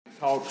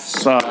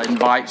Talks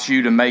invites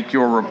you to make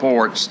your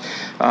reports.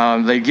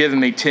 They've given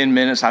me 10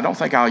 minutes. I don't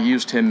think I'll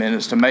use 10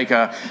 minutes to make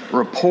a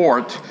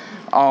report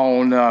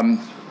on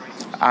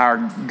our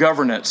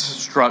governance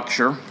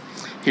structure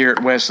here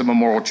at Wesley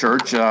Memorial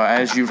Church.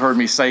 As you've heard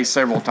me say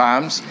several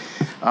times,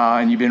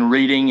 and you've been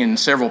reading in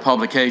several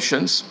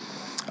publications,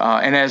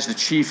 and as the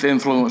chief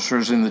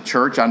influencers in the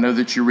church, I know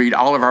that you read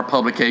all of our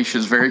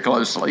publications very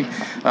closely.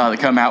 That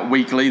come out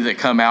weekly, that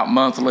come out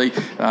monthly,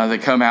 that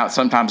come out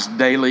sometimes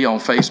daily on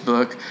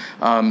Facebook.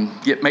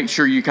 Make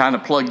sure you kind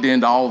of plugged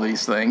into all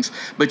these things.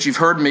 But you've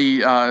heard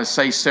me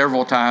say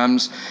several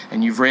times,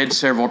 and you've read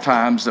several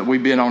times, that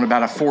we've been on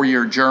about a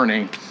 4-year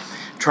journey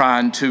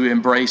trying to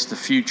embrace the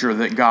future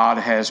that God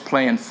has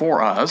planned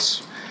for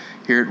us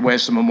here at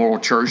Wesley Memorial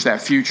Church.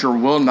 That future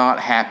will not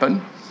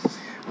happen.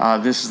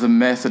 This is the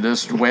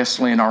Methodist,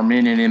 Wesleyan,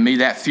 Arminian in me.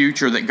 That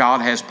future that God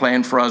has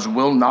planned for us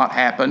will not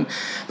happen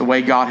the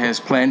way God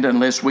has planned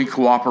unless we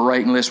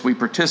cooperate, unless we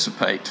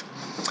participate.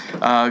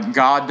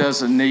 God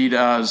doesn't need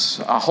us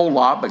a whole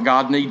lot, but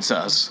God needs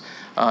us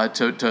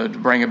to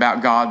bring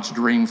about God's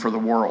dream for the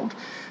world.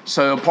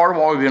 So part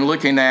of what we've been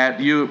looking at,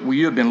 you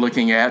have been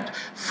looking at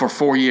for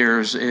 4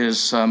 years, is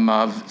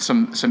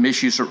some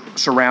issues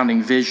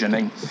surrounding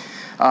visioning.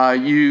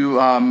 You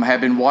have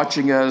been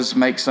watching us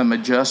make some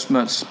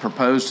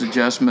proposed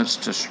adjustments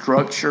to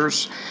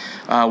structures.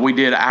 We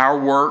did our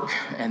work,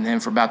 and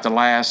then for about the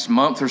last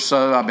month or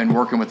so, I've been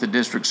working with the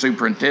district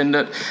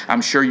superintendent.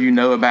 I'm sure you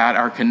know about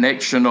our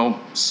connectional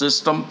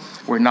system.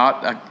 We're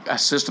not a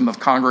system of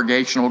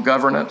congregational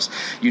governance.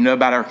 You know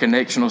about our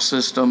connectional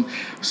system.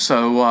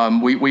 So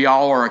we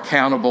all are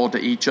accountable to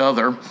each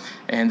other.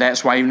 And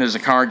that's why even as a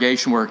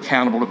congregation, we're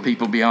accountable to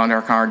people beyond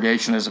our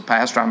congregation. As a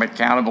pastor, I'm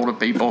accountable to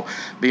people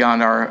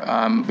beyond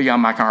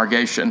my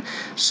congregation.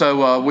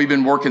 So we've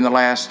been working the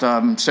last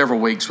several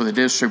weeks with the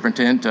district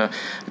superintendent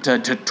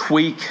to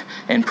tweak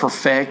and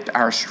perfect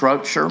our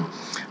structure.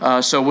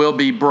 So we'll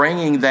be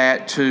bringing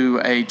that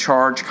to a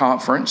charge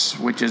conference,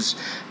 which is,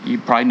 you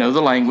probably know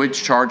the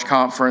language. Charge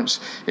conference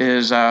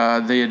is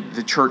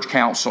the church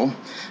council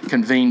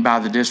convened by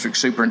the district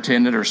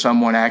superintendent or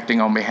someone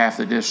acting on behalf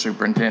of the district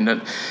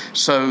superintendent.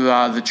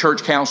 So the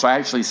church council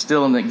actually is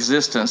still in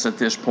existence at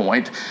this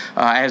point,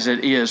 as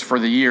it is for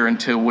the year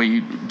until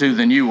we do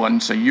the new one.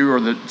 So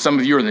some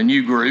of you are the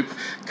new group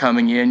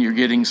coming in. You're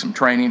getting some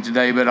training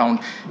today, but on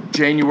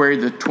February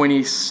the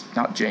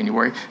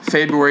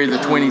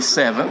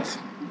 27th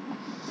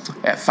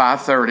at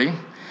 5:30.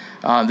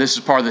 This is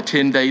part of the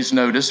 10 days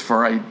notice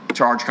for a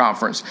charge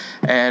conference.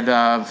 At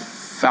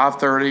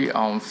 5:30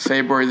 on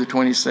February the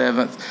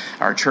 27th,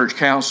 our church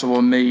council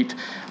will meet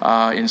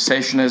in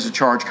session as a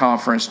charge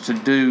conference to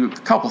do a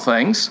couple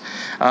things,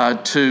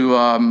 to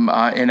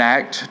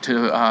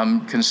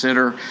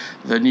consider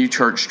the new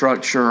church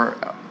structure.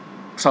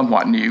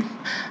 Somewhat new.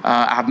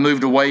 I've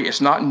moved away.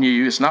 It's not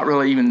new. It's not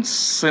really even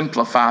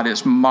simplified.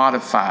 It's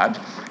modified,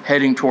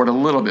 heading toward a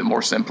little bit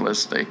more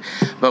simplicity.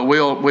 But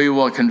we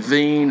will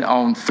convene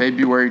on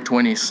February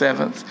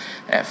 27th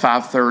at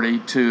 5:30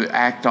 to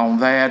act on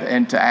that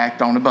and to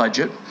act on a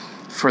budget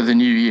for the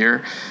new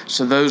year.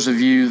 So those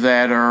of you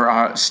that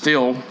are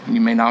still,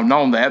 you may not have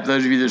known that,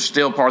 those of you that are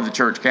still part of the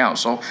church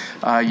council,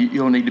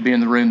 you'll need to be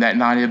in the room that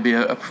night. It'll be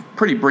a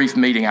pretty brief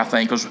meeting, I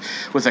think, because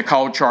with a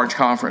called charge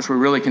conference, we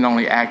really can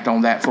only act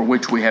on that for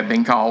which we have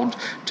been called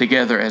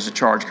together as a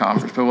charge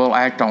conference. But we'll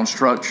act on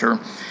structure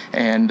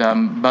and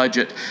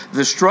budget.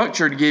 The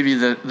structure, to give you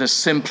the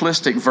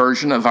simplistic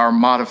version of our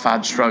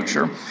modified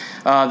structure,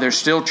 there's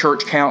still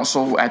church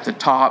council at the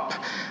top.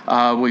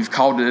 We've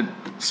called it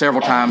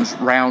several times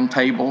round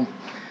table,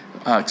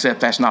 except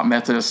that's not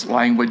Methodist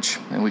language,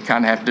 and we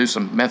kind of have to do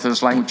some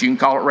Methodist language. You can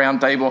call it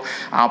round table.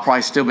 I'll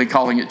probably still be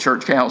calling it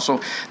church council.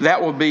 That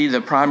will be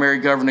the primary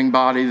governing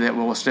body. That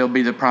will still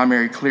be the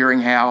primary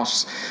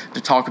clearinghouse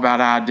to talk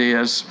about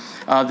ideas.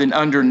 Then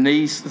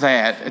underneath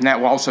that, and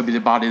that will also be the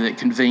body that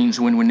convenes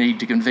when we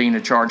need to convene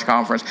a charge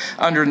conference.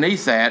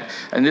 Underneath that,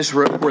 and this is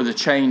where the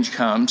change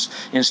comes,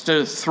 instead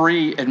of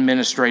 3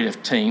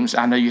 administrative teams,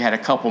 I know you had a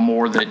couple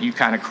more that you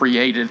kind of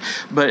created,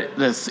 but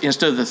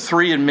instead of the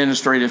 3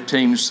 administrative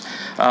teams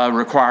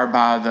required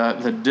by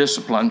the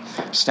discipline,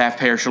 staff,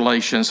 parish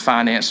relations,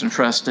 finance, and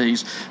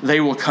trustees,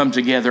 they will come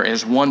together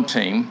as one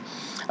team.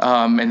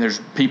 And there's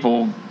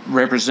people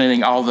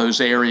representing all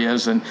those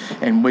areas,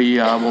 and we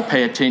will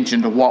pay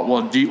attention to what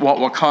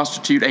will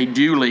constitute a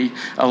duly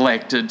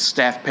elected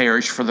staff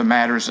parish for the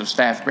matters of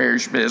staff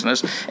parish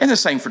business, and the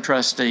same for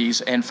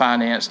trustees and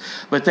finance.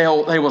 But they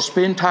will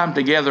spend time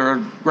together, a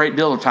great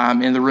deal of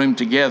time in the room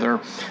together,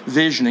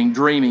 visioning,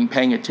 dreaming,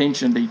 paying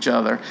attention to each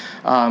other,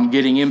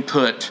 getting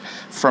input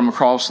from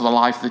across the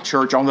life of the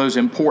church on those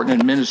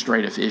important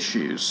administrative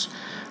issues.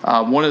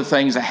 One of the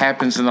things that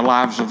happens in the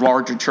lives of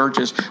larger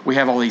churches, we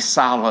have all these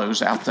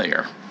silos out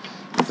there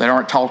that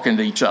aren't talking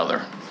to each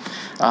other.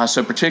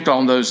 So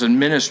particularly on those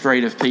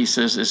administrative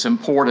pieces, it's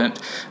important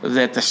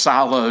that the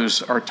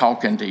silos are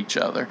talking to each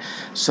other.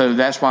 So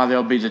that's why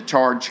there'll be the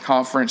charge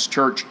conference,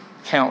 church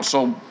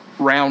council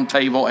round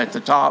table at the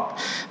top.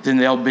 Then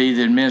there'll be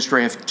the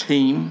administrative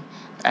team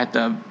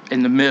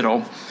in the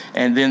middle.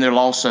 And then there'll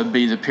also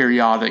be the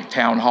periodic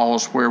town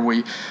halls where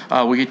we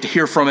get to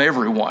hear from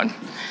everyone.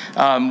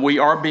 We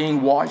are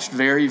being watched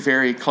very,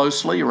 very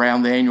closely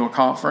around the annual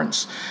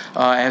conference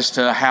as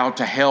to how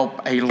to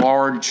help a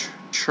large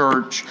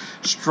church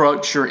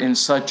structure in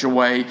such a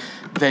way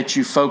that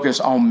you focus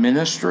on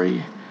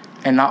ministry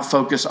and not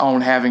focus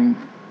on having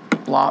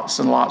lots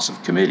and lots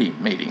of committee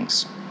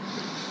meetings.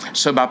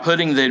 So by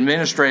putting the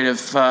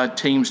administrative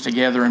teams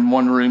together in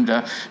one room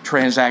to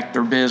transact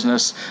their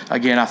business,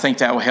 again, I think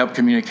that will help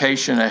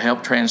communication, it'll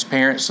help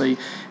transparency,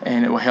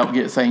 and it will help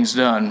get things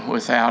done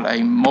without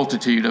a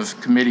multitude of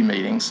committee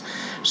meetings.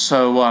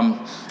 So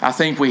I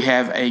think we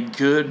have a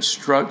good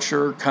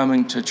structure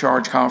coming to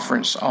Charge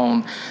Conference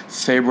on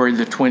February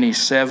the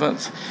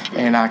 27th,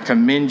 and I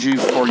commend you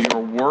for your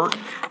work.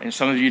 And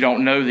some of you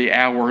don't know the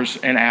hours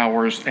and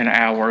hours and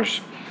hours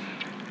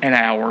and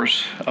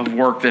hours of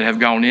work that have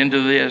gone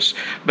into this,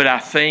 but I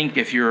think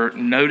if you're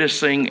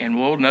noticing and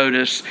will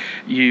notice,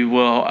 you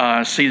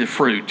will see the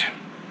fruit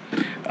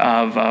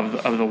of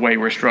the way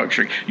we're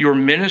structuring. Your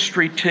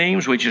ministry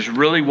teams, which is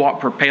really what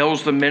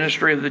propels the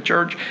ministry of the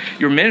church,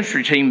 your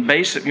ministry teams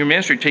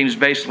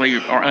basically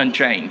are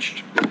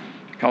unchanged,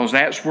 because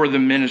that's where the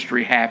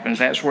ministry happens.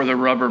 That's where the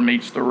rubber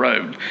meets the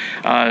road,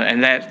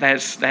 and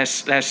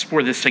that's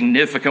where the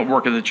significant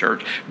work of the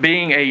church.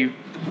 Being a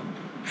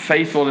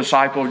faithful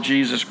disciple of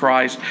Jesus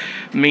Christ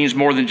means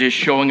more than just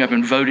showing up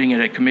and voting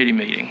at a committee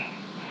meeting.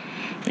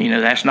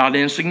 That's not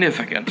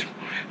insignificant,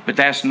 but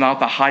that's not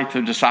the height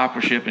of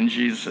discipleship in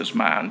Jesus'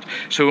 mind.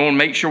 So we want to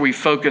make sure we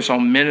focus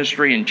on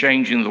ministry and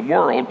changing the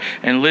world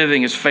and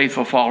living as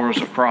faithful followers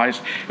of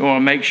Christ. We want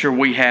to make sure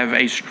we have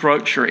a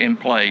structure in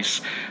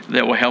place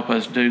that will help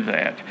us do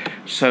that.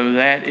 So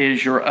that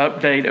is your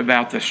update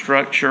about the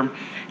structure,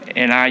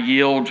 and I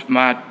yield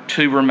my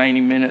 2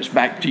 remaining minutes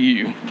back to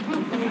you.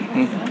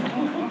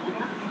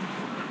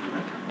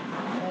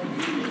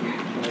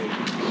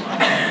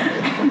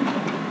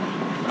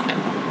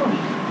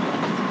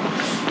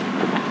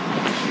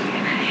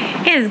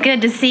 It is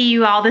good to see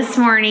you all this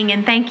morning,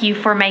 and thank you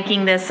for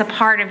making this a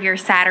part of your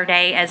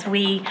Saturday as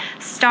we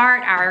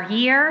start our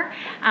year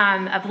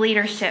of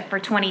leadership for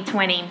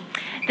 2020.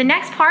 The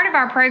next part of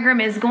our program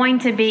is going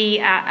to be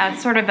a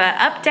sort of an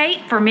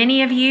update for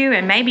many of you,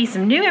 and maybe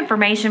some new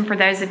information for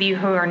those of you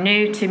who are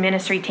new to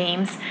ministry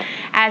teams.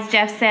 As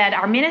Jeff said,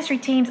 our ministry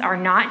teams are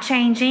not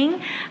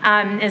changing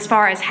as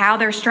far as how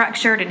they're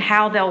structured and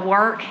how they'll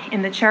work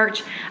in the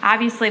church.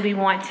 Obviously, we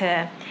want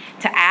to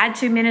add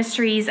to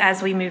ministries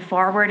as we move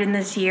forward in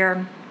this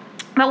year.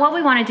 But what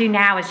we want to do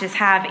now is just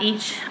have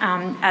each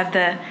of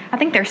the, I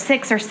think there's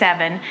 6 or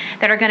 7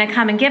 that are going to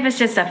come and give us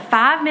just a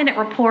 5-minute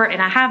report,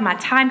 and I have my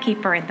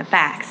timekeeper in the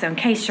back, so in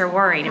case you're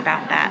worried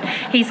about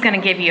that, he's going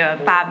to give you a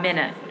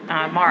 5-minute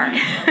mark.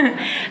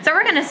 So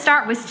we're going to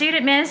start with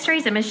student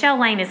ministries, and Michelle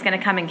Lane is going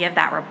to come and give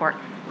that report.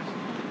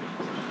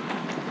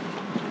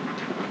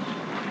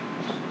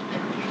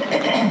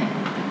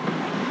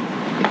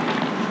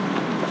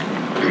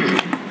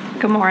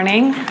 Good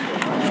morning.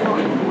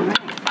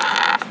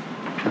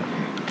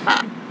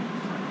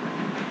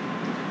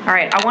 All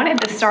right, I wanted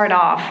to start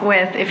off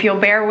with, if you'll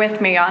bear with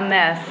me on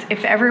this,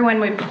 if everyone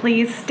would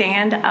please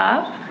stand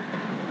up.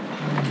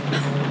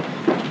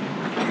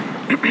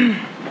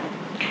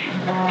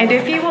 And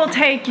if you will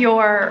take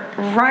your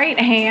right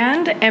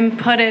hand and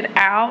put it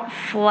out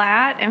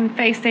flat and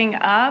facing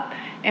up,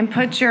 and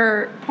put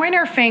your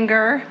pointer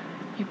finger,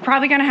 you're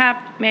probably going to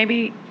have,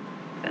 maybe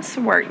this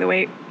will work the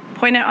way,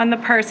 point it on the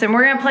person.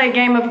 We're going to play a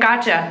game of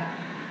gotcha.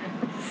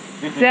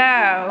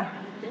 So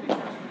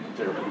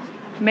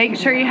make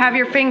sure you have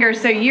your finger.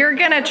 So you're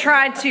going to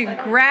try to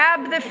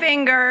grab the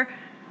finger,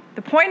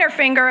 the pointer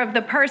finger of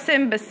the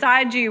person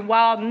beside you,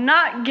 while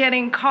not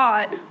getting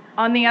caught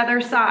on the other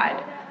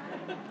side.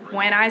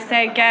 When I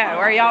say go.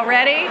 Are y'all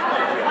ready?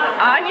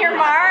 On your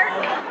mark.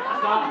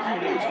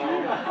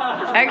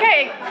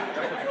 Okay.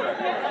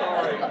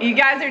 You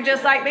guys are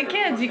just like the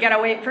kids. You got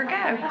to wait for go.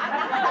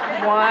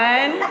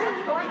 1,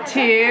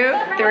 2,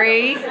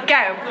 3,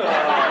 go.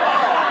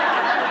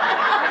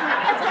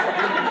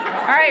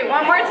 All right,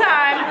 one more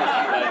time.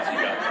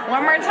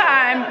 One more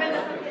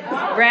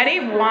time. Ready?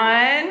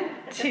 1,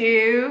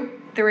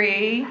 2,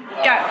 3,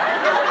 go.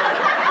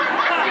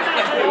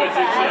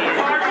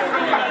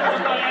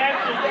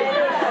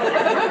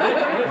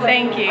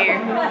 Thank you.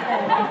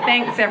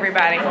 Thanks,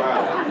 everybody.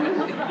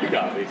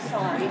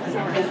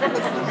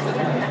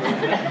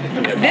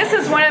 This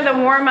is one of the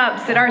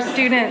warm-ups that our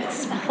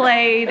students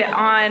played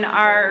on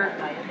our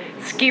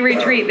ski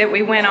retreat that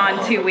we went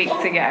on 2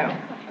 weeks ago.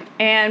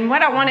 And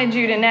what I wanted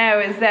you to know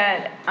is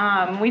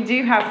that we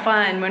do have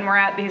fun when we're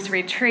at these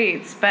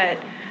retreats, but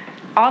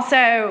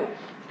also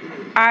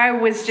I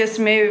was just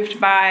moved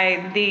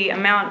by the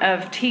amount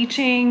of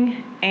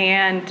teaching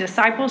and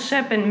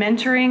discipleship and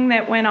mentoring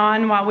that went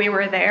on while we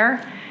were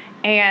there.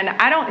 And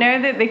I don't know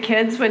that the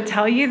kids would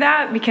tell you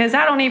that, because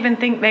I don't even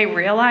think they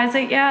realize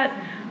it yet,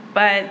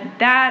 but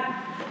that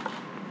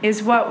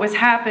is what was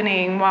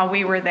happening while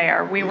we were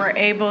there. We were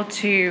able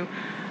to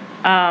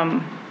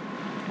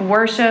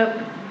worship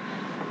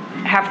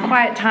have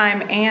quiet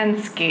time and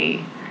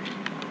ski.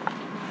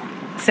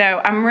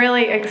 So I'm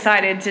really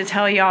excited to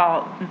tell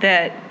y'all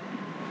that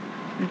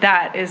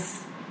that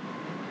is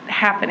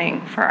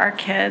happening for our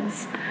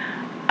kids.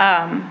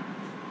 But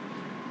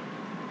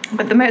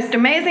the most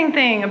amazing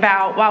thing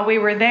about while we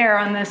were there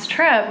on this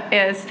trip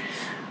is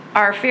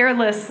our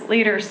fearless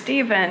leader,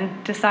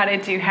 Stephen,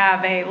 decided to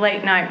have a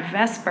late night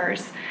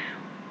Vespers.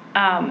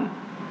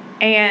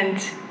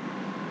 And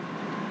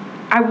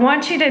I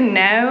want you to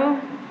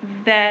know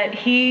that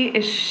he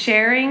is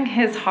sharing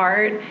his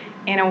heart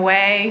in a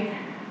way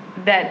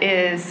that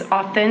is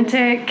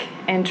authentic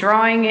and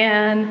drawing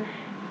in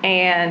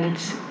and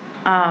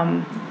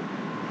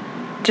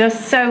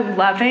just so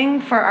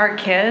loving for our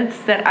kids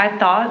that I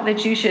thought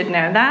that you should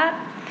know that.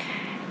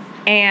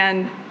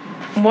 And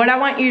what I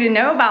want you to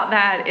know about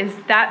that is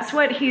that's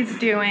what he's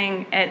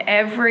doing at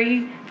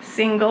every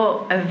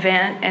single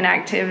event and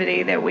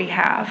activity that we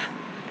have.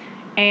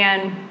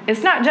 And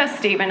it's not just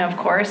Stephen, of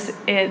course,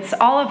 it's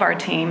all of our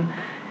team.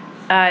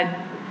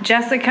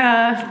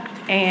 Jessica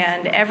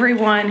and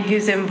everyone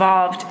who's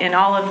involved in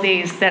all of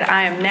these that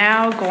I am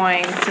now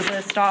going to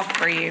list off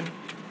for you.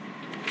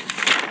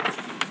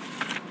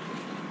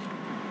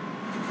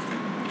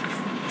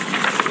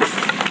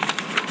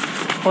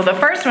 Well, the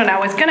first one I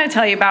was going to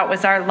tell you about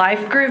was our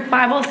life group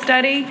Bible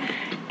study.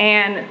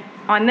 And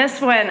on this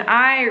one,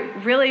 I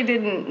really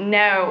didn't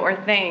know or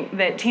think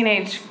that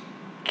teenage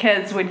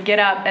kids would get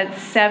up at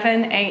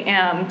 7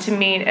 a.m. to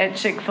meet at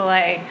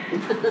Chick-fil-A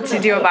to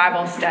do a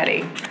Bible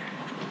study.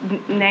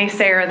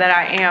 Naysayer that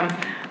I am.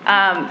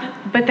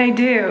 But they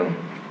do.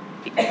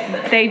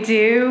 They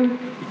do.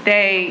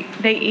 They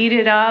eat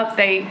it up.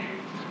 They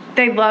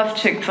love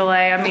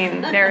Chick-fil-A. I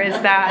mean, there is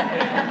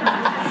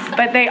that.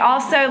 But they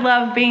also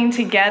love being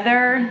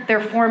together. They're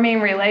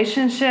forming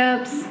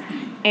relationships.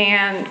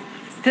 And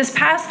this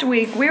past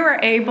week, we were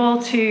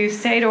able to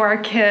say to our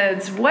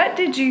kids, what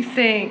did you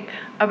think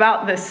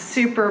about the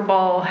Super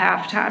Bowl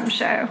halftime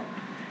show?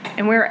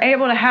 And we were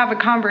able to have a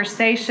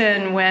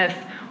conversation with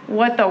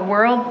what the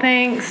world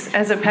thinks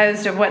as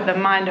opposed to what the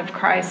mind of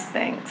Christ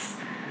thinks.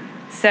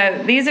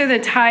 So these are the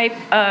type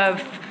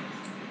of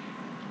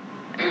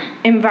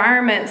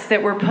environments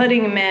that we're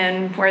putting them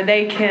in where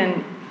they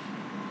can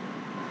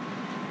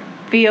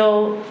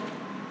feel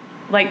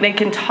like they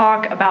can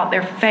talk about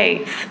their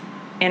faith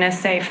in a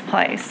safe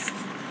place.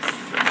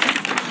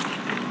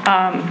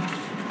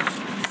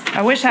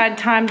 I wish I had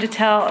time to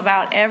tell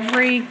about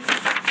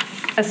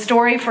a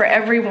story for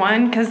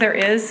everyone, because there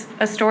is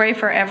a story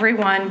for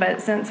everyone,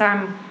 but since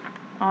I'm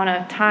on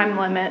a time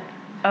limit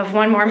of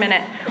 1 more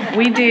minute,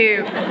 we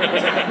do.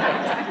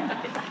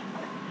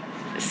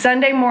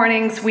 Sunday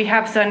mornings, we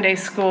have Sunday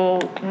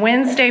school.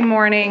 Wednesday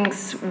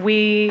mornings,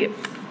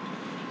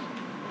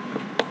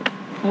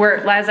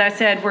 as I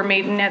said, we're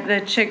meeting at the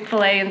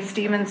Chick-fil-A and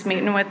Stephen's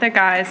meeting with the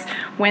guys.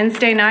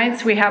 Wednesday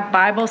nights, we have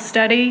Bible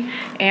study,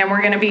 and we're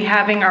going to be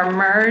having our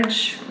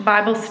Merge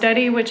Bible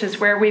study, which is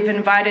where we've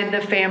invited the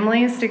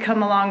families to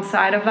come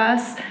alongside of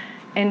us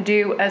and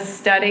do a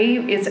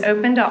study. It's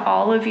open to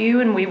all of you,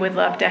 and we would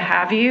love to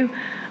have you.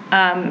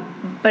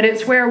 But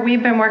it's where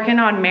we've been working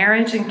on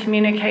marriage and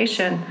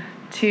communication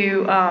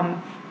to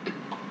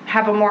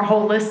have a more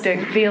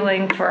holistic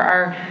feeling for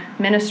our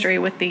ministry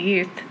with the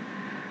youth.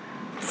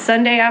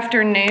 Sunday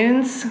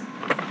afternoons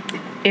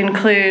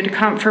include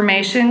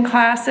confirmation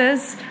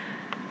classes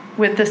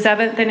with the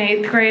 7th and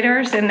 8th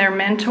graders and their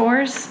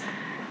mentors.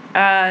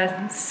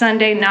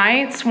 Sunday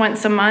nights,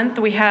 once a month,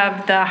 we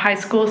have the high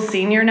school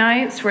senior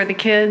nights where the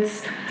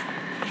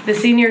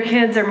senior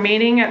kids are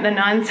meeting at the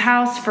Nuns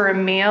House for a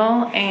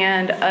meal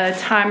and a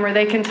time where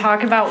they can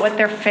talk about what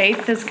their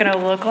faith is going to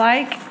look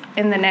like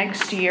in the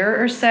next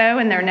year or so,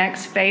 in their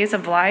next phase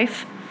of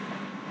life.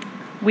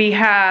 We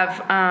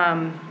have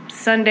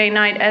Sunday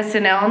night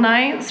SNL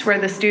nights where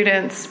the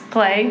students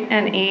play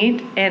and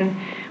eat and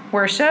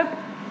worship.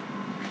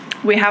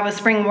 We have a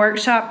spring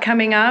workshop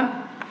coming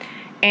up.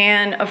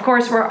 And of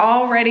course, we're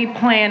already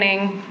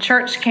planning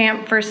church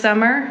camp for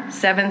summer,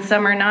 7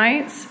 summer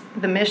nights,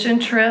 the mission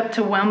trip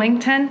to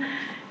Wilmington,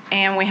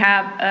 and we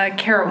have a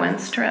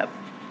Carowinds trip.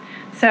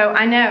 So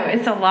I know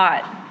it's a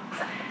lot.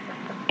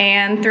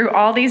 And through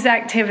all these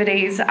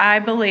activities, I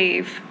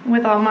believe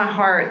with all my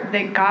heart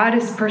that God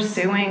is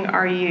pursuing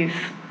our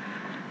youth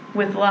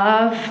with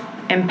love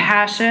and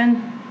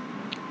passion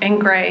and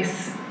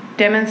grace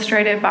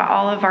demonstrated by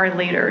all of our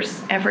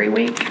leaders every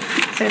week.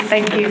 So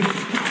thank you.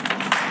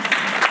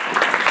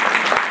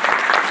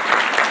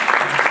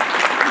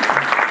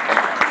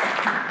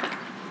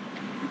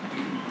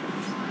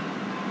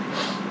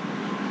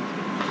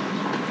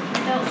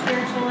 Adult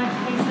spiritual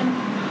education.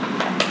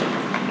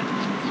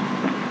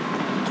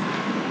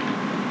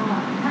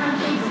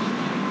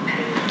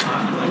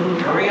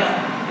 Hurry up.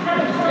 5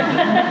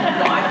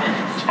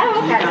 minutes.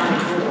 Oh, okay. You got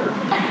 4.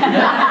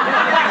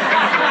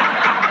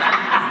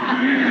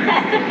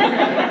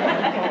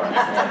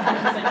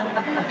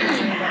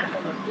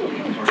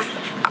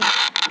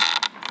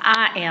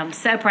 I am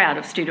so proud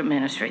of Student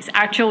Ministries.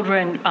 Our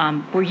children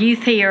were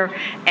youth here,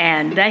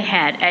 and they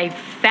had a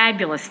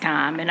fabulous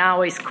time. And I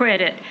always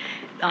credit,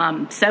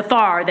 so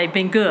far, they've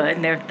been good,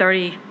 and they're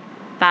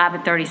 35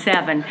 and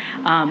 37.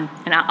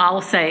 And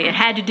I'll say it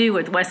had to do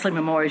with Wesley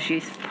Memorial's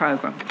youth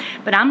program.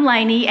 But I'm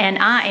Lainey, and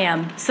I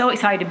am so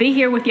excited to be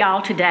here with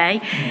y'all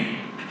today.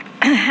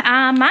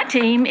 My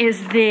team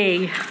is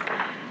the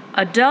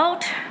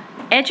Adult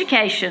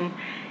Education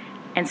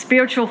and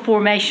Spiritual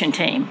Formation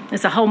Team.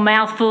 It's a whole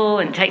mouthful,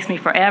 and it takes me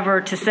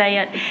forever to say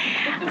it.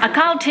 I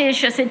called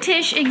Tish. I said,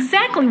 Tish,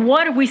 exactly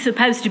what are we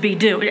supposed to be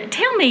doing?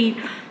 Tell me,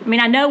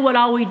 I know what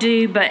all we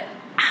do, but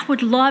I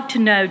would love to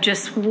know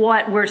just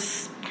what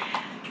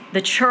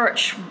the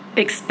church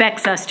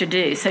expects us to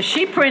do. So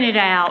she printed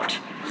out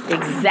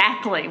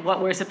exactly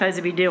what we're supposed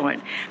to be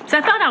doing. So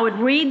I thought I would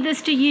read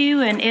this to you,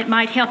 and it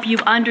might help you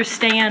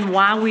understand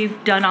why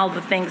we've done all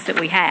the things that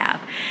we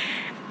have.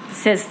 It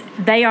says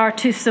they are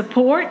to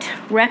support,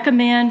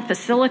 recommend,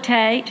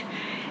 facilitate,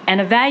 and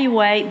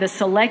evaluate the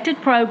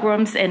selected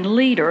programs and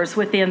leaders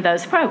within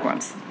those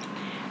programs.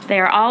 They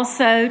are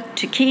also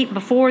to keep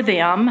before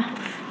them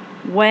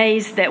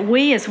ways that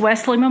we as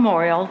Wesley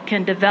Memorial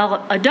can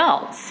develop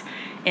adults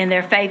in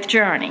their faith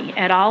journey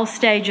at all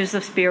stages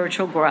of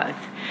spiritual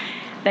growth.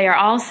 They are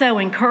also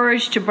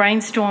encouraged to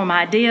brainstorm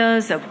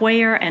ideas of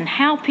where and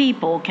how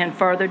people can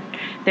further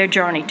their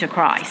journey to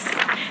Christ.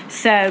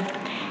 So,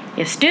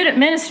 if Student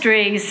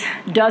Ministries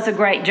does a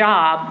great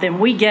job, then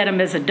we get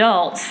them as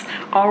adults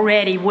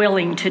already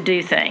willing to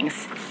do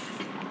things.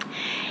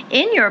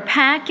 In your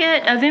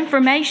packet of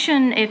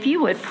information, if you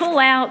would pull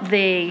out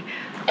the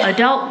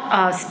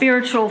Adult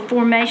Spiritual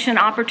Formation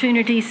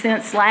Opportunity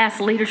since last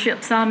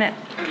Leadership Summit,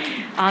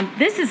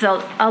 this is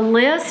a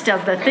list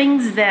of the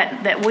things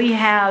that we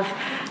have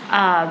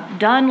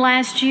done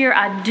last year.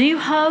 I do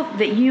hope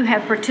that you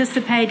have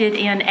participated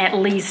in at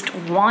least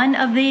one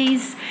of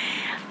these.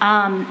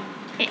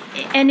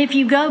 And if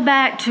you go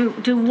back to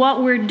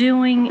what we're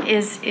doing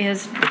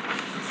is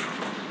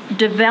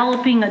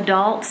developing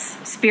adults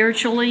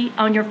spiritually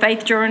on your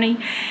faith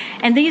journey.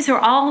 And these are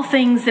all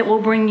things that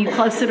will bring you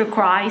closer to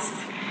Christ.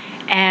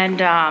 And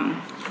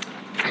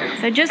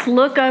so just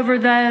look over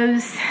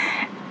those.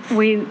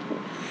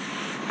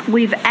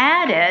 We've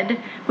added,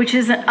 which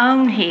isn't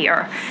on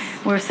here,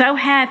 we're so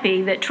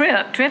happy that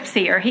Tripp's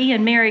here. He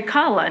and Mary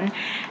Cullen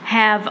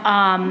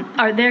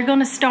they're going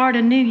to start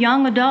a new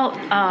young adult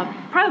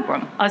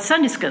program, a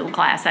Sunday school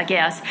class, I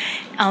guess,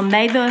 on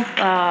May the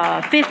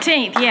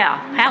 15th. Yeah,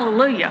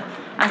 hallelujah.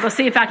 I'm going to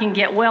see if I can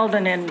get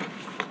Weldon and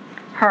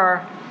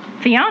her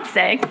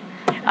fiance,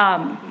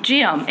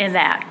 Jim, in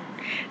that.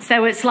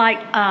 So it's like,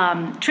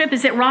 Tripp,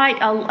 is it right,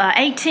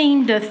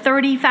 18 to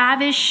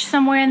 35-ish,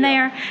 somewhere in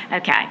there?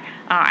 Okay,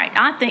 all right.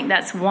 I think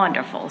that's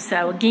wonderful.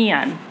 So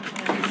again,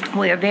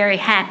 we are very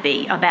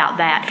happy about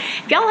that.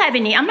 If y'all have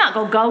any, I'm not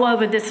going to go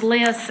over this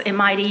list. It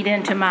might eat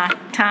into my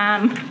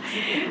time.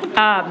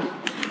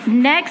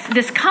 Next,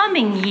 this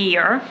coming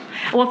year,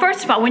 well,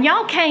 first of all, when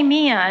y'all came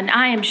in,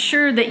 I am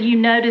sure that you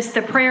noticed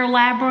the prayer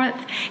labyrinth.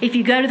 If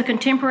you go to the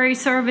contemporary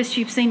service,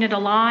 you've seen it a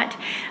lot.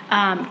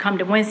 Come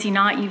to Wednesday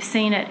night, you've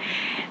seen it.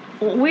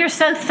 We're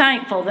so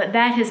thankful that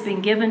has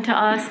been given to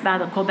us by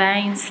the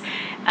Cobains.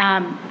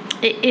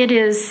 It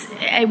is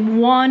a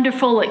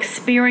wonderful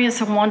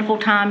experience, a wonderful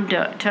time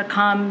to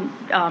come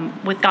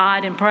with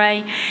God and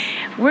pray.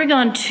 We're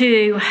going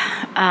to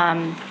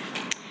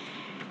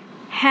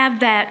have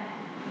that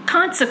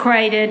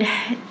consecrated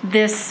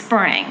this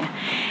spring.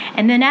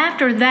 And then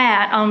after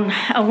that, on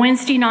a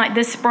Wednesday night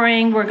this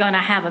spring, we're going to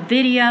have a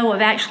video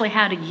of actually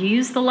how to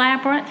use the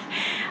labyrinth,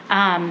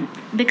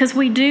 because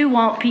we do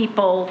want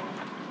people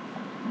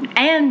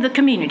and the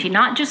community,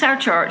 not just our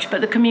church,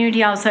 but the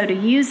community also, to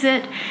use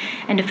it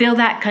and to feel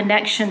that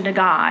connection to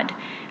God.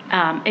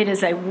 It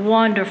is a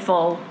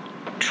wonderful,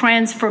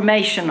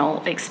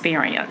 transformational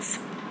experience.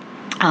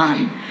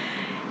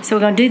 So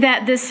we're going to do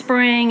that this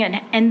spring,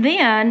 and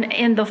then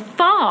in the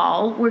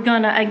fall, we're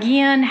going to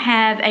again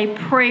have a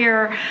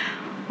prayer.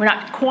 We're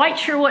not quite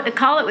sure what to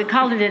call it. We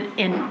called it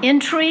an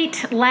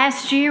entreat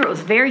last year. It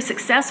was very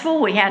successful.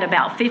 We had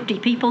about 50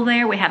 people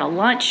there. We had a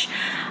lunch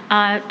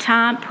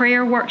time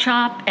prayer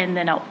workshop, and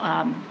then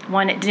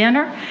one at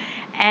dinner.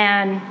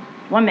 And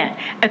 1 minute.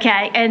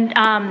 Okay,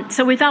 and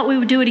so we thought we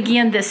would do it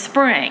again this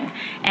spring,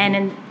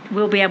 and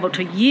we'll be able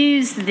to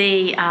use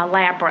the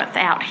labyrinth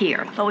out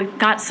here. But we've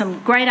got some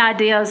great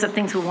ideas of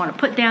things we want to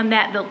put down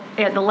at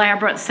the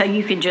labyrinth, so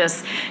you can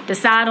just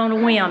decide on a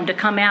whim to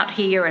come out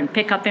here and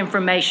pick up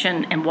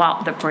information and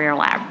walk the prayer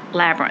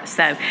labyrinth.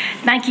 So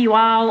thank you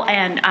all,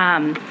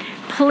 and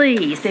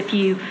please, if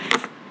you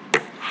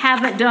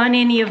haven't done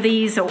any of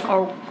these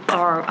or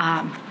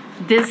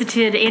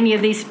visited any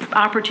of these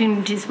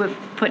opportunities we've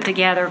put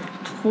together,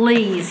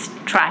 please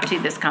try to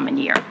this coming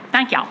year.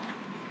 Thank y'all.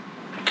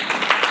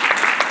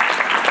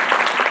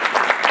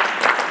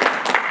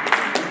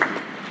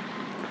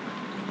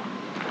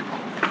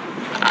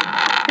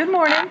 Good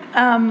morning.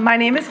 My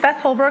name is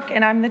Beth Holbrook,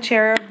 and I'm the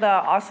chair of the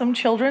awesome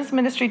children's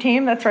ministry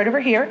team that's right over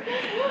here.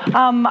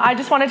 I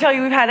just want to tell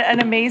you we've had an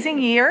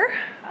amazing year.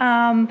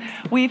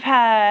 We've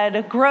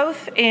had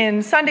growth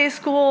in Sunday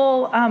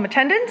school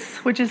attendance,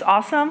 which is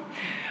awesome.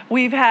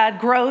 We've had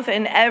growth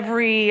in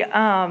every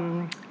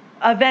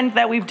event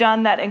that we've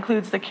done that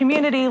includes the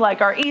community, like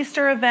our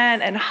Easter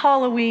event and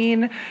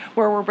Halloween,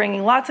 where we're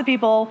bringing lots of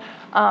people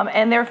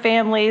and their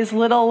families,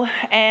 little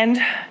and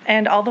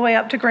all the way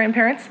up to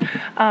grandparents,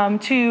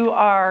 to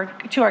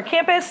our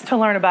campus to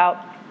learn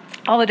about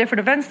all the different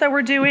events that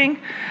we're doing.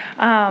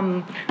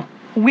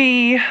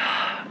 We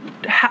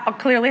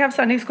clearly have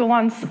Sunday school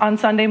on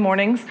Sunday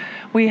mornings.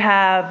 We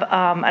have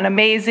an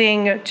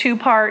amazing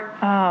two-part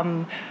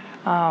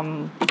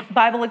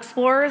Bible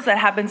Explorers that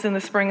happens in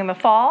the spring and the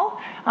fall,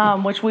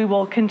 which we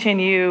will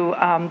continue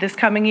this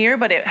coming year,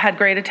 but it had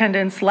great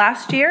attendance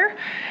last year.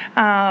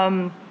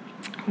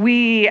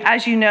 We,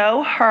 as you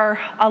know, are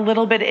a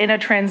little bit in a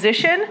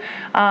transition.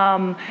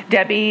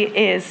 Debbie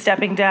is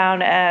stepping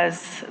down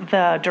as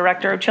the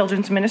director of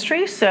children's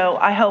ministry, so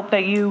I hope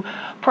that you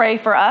pray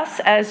for us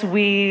as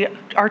we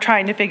are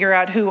trying to figure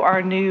out who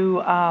our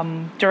new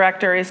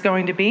director is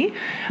going to be.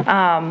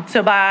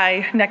 So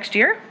by next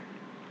year,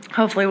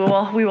 hopefully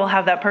we will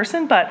have that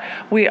person, but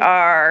we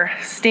are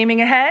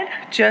steaming ahead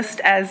just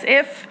as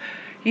if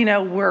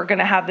we're going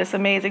to have this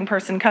amazing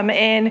person come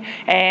in,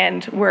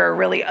 and we're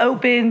really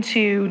open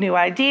to new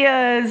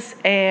ideas,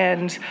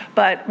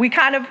 but we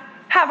kind of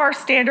have our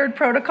standard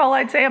protocol.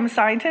 I'd say I'm a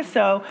scientist,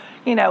 so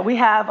we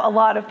have a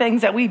lot of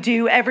things that we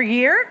do every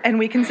year and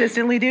we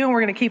consistently do, and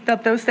we're going to keep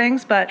up those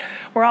things, but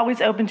we're always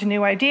open to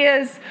new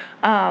ideas.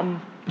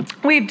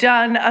 We've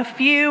done a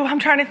few, I'm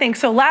trying to think.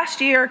 So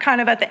last year, kind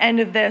of at the end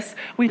of this,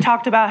 we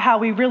talked about how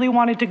we really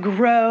wanted to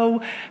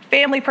grow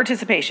family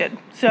participation.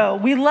 So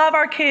we love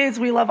our kids,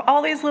 we love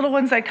all these little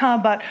ones that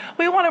come, but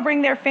we want to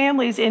bring their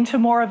families into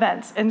more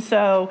events. And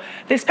so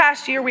this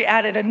past year, we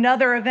added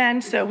another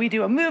event. So we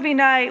do a movie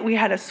night, we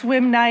had a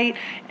swim night,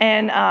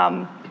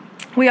 and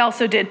we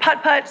also did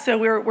putt-putt, so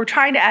we're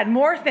trying to add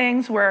more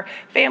things where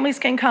families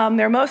can come.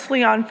 They're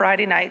mostly on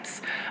Friday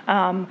nights,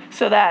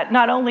 so that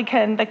not only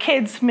can the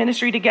kids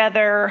ministry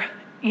together,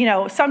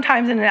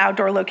 sometimes in an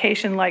outdoor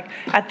location like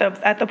at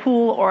the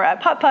pool or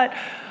at putt-putt,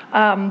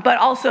 but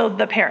also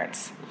the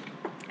parents.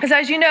 Because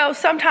as you know,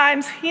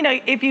 sometimes,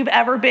 if you've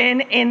ever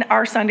been in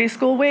our Sunday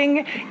school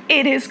wing,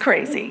 it is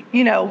crazy.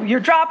 You're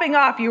dropping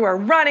off, you are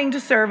running to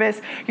service,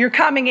 you're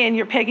coming in,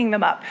 you're picking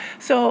them up.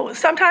 So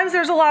sometimes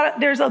there's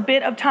a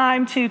bit of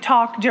time to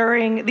talk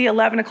during the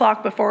 11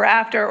 o'clock before or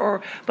after,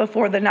 or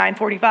before the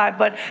 9:45,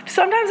 but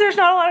sometimes there's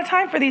not a lot of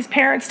time for these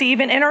parents to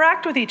even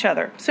interact with each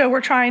other. So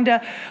we're trying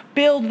to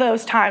build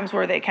those times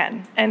where they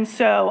can. And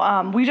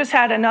so we just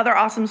had another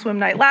awesome swim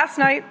night last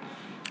night.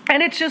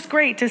 And it's just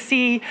great to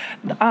see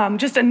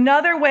just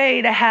another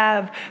way to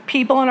have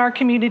people in our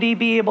community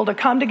be able to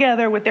come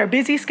together with their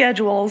busy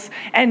schedules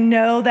and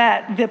know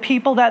that the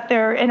people that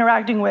they're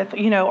interacting with,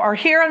 are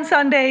here on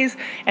Sundays,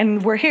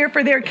 and we're here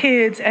for their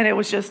kids, and it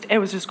was just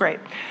great.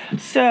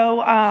 So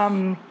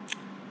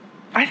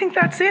I think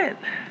that's it.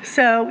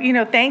 So,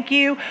 thank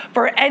you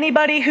for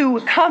anybody who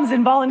comes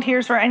and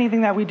volunteers for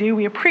anything that we do.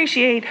 We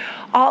appreciate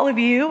all of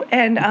you,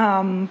 and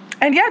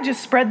yeah,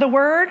 just spread the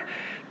word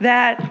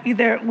that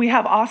we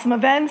have awesome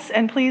events,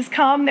 and please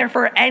come. They're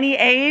for any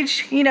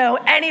age.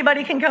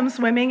 Anybody can come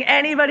swimming.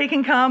 Anybody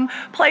can come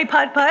play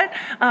putt-putt.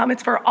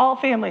 It's for all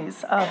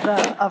families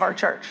of our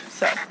church.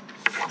 So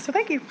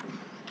thank you.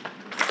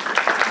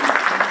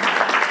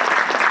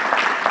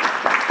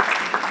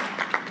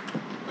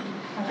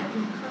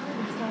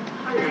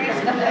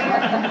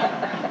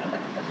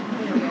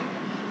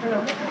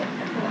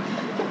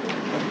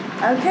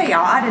 Okay,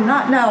 y'all, I did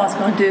not know I was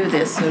going to do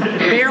this, so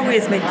bear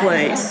with me,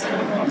 please.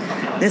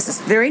 This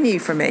is very new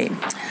for me.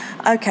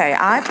 Okay,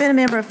 I've been a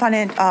member of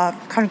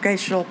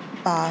congregational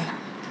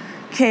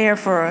care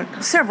for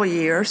several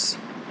years.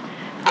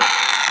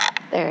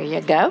 There you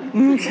go.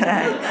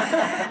 Okay.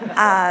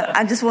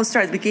 I just want to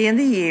start at the beginning of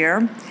the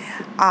year.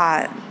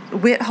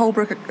 Whit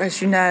Holbrook,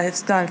 as you know,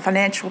 has done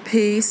financial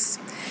peace,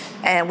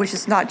 and which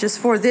is not just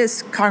for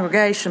this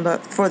congregation,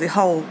 but for the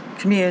whole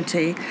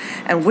community.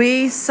 And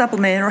we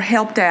supplemented or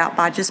helped out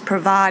by just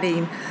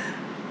providing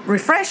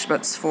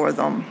refreshments for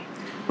them,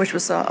 which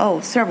was,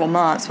 several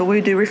months, but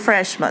we do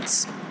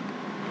refreshments.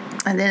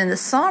 And then in the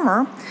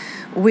summer,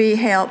 we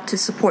helped to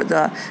support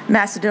the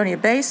Macedonia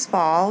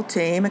baseball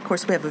team. Of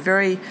course, we have a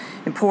very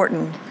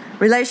important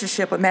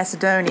relationship with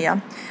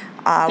Macedonia.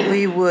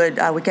 We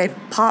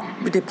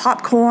did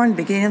popcorn at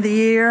the beginning of the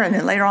year, and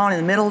then later on in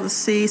the middle of the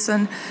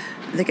season,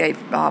 they gave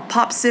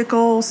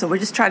popsicles. So we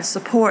just try to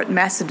support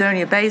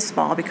Macedonia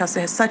baseball because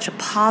it has such a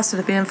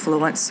positive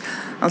influence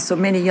on so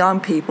many young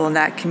people in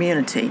that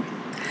community.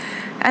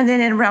 And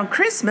then around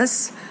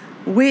Christmas,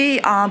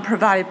 we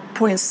provided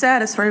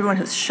poinsettias for everyone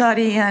who's shut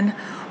in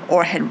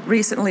or had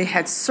recently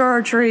had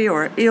surgery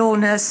or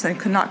illness and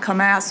could not come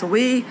out. So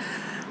we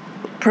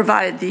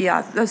provided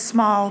those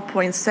small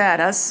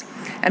poinsettias,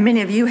 and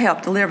many of you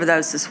helped deliver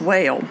those as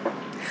well.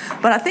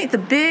 But I think the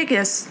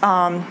biggest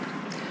and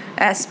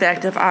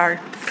aspect of our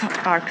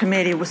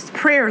committee was the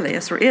prayer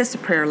list, or is the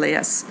prayer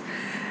list.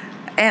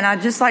 And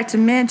I'd just like to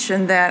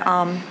mention that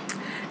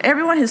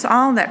everyone who's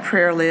on that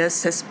prayer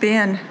list has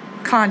been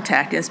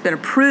contacted, it's been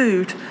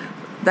approved,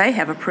 they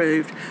have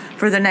approved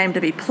for their name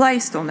to be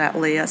placed on that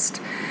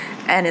list.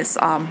 And it's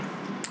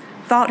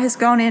thought has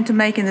gone into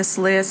making this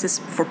list is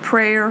for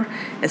prayer.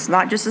 It's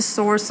not just a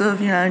source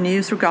of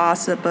news or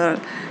gossip,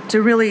 but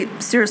to really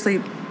seriously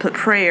put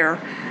prayer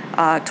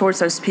towards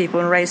those people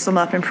and raise them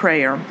up in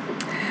prayer.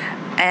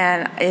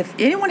 And if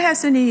anyone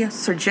has any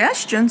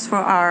suggestions for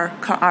our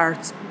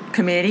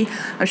committee,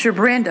 I'm sure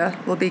Brenda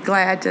will be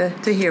glad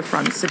to hear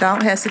from you. So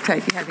don't hesitate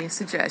if you have any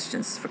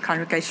suggestions for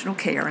congregational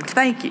care. And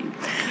thank you.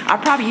 I'll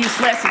probably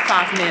use less than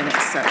 5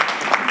 minutes. So.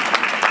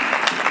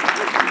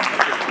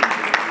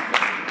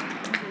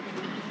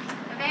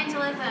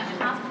 Evangelism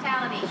and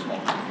hospitality.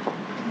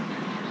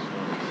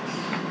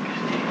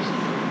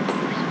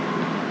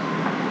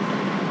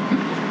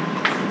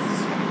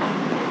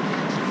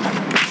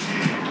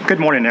 Good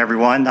morning,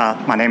 everyone.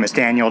 My name is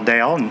Daniel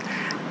Dale, and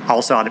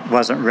also I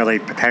wasn't really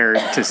prepared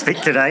to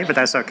speak today, but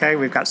that's okay.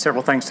 We've got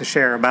several things to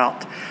share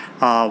about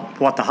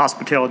what the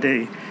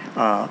hospitality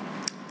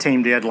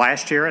team did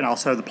last year and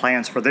also the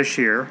plans for this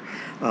year.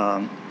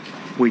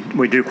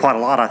 We do quite a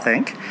lot, I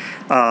think.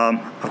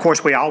 Of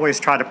course, we always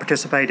try to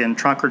participate in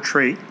Trunk or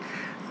Treat,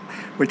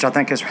 which I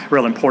think is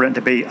real important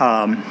to be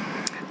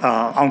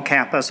on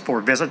campus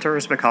for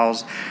visitors,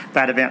 because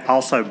that event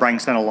also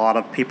brings in a lot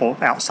of people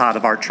outside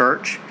of our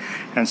church.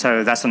 And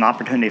so that's an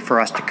opportunity for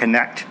us to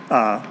connect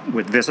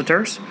with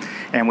visitors.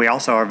 And we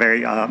also are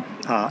very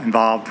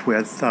involved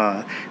with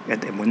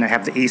when they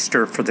have the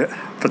Easter for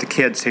the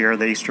kids here,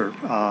 the Easter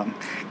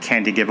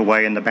candy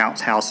giveaway and the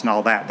bounce house and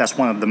all that. That's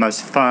one of the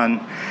most fun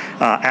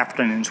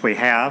afternoons we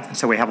have.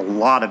 So we have a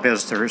lot of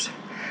visitors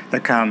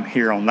that come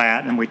here on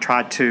that, and we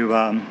try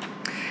to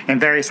in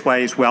various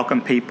ways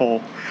welcome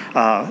people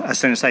as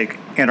soon as they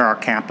enter our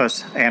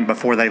campus and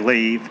before they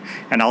leave,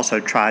 and also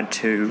try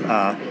to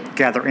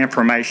gather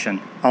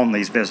information on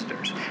these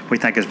visitors. We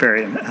think is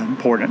very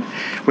important.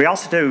 We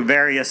also do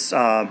various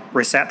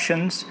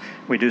receptions.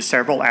 We do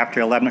several after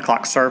 11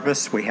 o'clock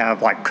service. We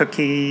have like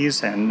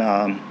cookies and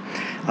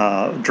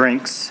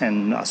drinks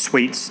and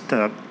sweets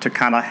to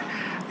kind of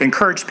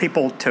encourage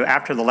people to,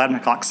 after the 11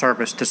 o'clock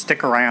service, to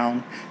stick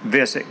around,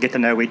 visit, get to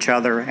know each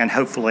other, and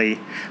hopefully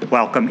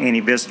welcome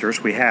any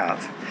visitors we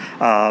have.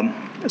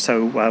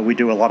 So we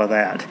do a lot of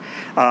that.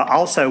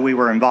 Also, we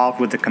were involved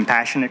with the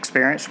Compassion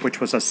Experience, which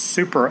was a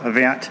super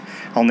event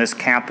on this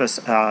campus.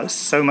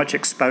 So much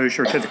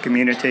exposure to the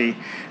community.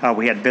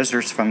 We had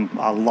visitors from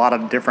a lot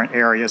of different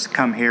areas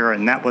come here,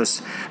 and that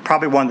was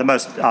probably one of the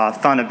most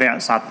fun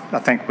events I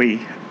think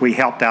we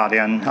helped out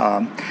in,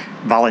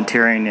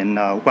 volunteering and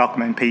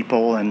welcoming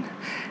people and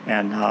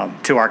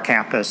to our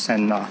campus.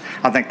 And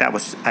I think that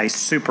was a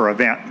super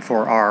event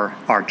for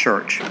our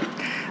church.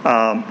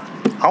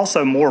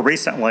 Also, more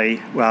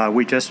recently,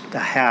 we just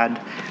had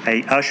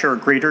a usher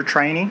greeter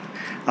training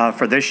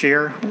for this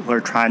year. We're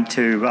trying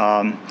to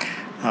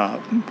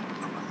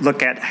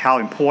look at how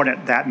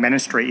important that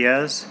ministry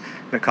is,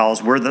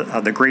 because we're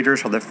the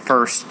greeters are the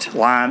first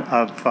line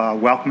of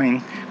welcoming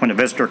when a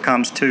visitor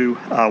comes to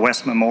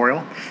West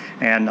Memorial.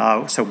 And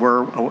so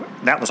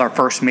that was our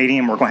first meeting,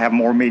 and we're going to have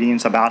more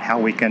meetings about how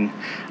we can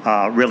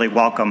really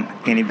welcome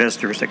any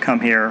visitors that come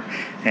here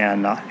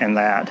and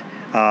that.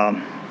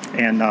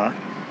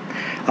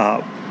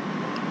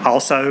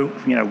 Also,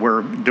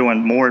 we're doing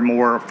more and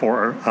more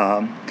for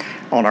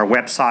on our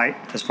website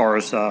as far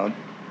as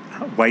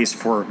ways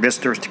for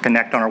visitors to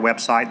connect on our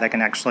website. They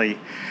can actually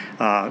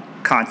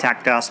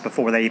contact us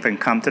before they even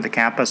come to the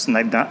campus, and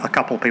a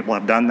couple of people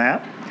have done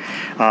that.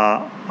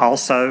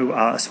 Also,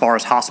 as far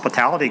as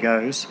hospitality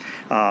goes,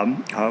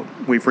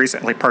 we've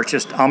recently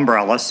purchased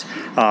umbrellas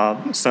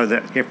so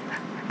that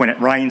when it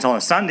rains on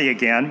a Sunday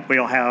again,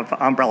 we'll have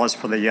umbrellas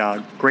for the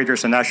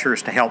greeters and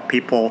ushers to help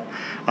people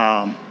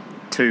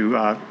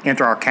to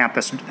enter our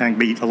campus and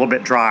be a little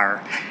bit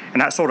drier. And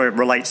that sort of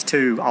relates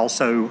to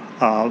also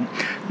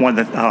one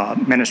of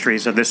the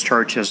ministries of this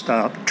church is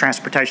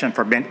transportation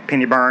for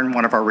Penny Byrne,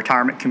 one of our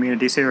retirement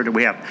communities here.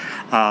 We have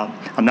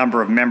a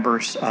number of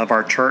members of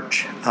our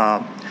church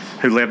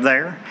who live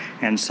there.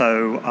 And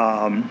so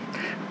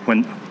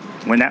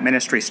when that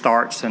ministry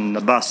starts and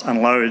the bus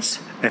unloads,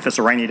 if it's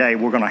a rainy day,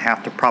 we're going to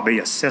have to probably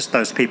assist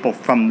those people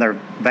from their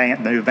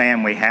new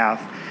van we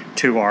have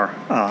to our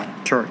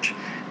church.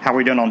 How are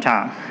we doing on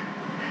time?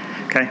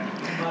 Okay.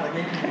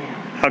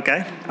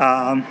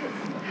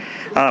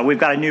 We've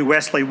got a new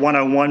Wesley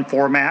 101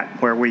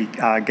 format where we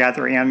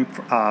gather in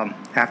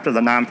after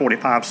the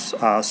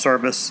 9:45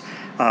 service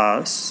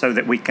so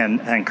that we can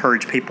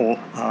encourage people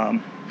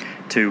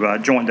to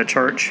join the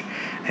church.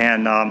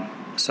 And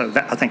so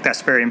I think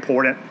that's very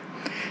important.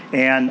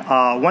 And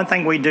one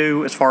thing we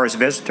do as far as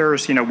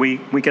visitors,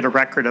 we get a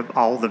record of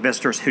all the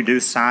visitors who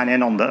do sign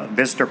in on the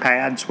visitor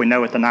pads. We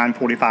know at the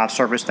 9:45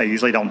 service they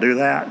usually don't do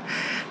that.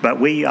 But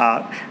we,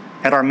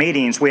 at our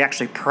meetings, we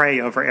actually pray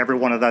over every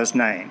one of those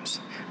names.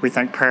 We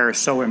think prayer is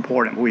so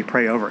important. We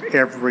pray over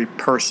every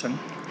person.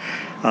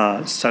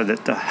 so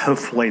that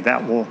hopefully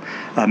that will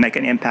make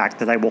an impact,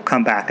 that they will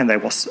come back and they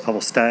will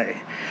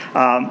stay.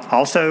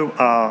 Also,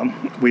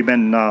 we've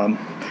been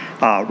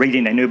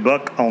reading a new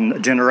book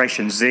on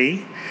Generation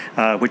Z,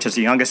 which is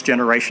the youngest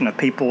generation of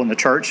people in the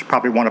church,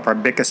 probably one of our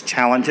biggest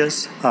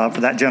challenges for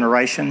that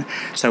generation.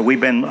 So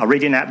we've been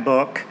reading that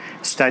book,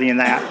 studying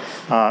that,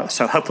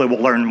 so hopefully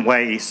we'll learn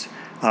ways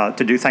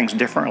to do things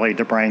differently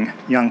to bring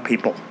young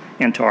people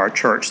into our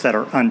church that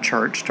are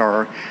unchurched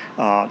or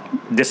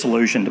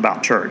disillusioned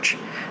about church.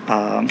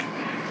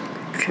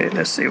 Okay,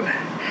 let's see.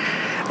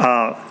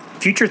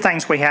 Future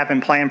things we have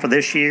in plan for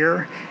this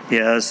year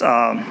is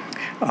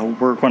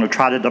we're going to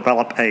try to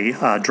develop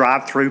a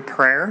drive-through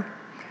prayer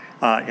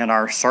in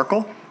our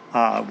circle.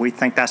 We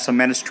think that's a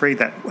ministry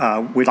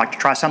that we'd like to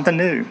try something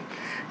new.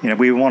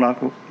 We want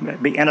to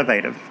be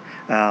innovative.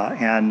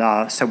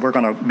 And so we're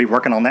going to be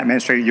working on that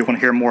ministry. You're going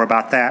to hear more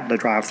about that, the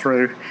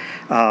drive-through.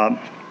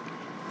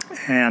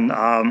 And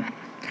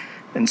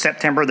in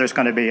September, there's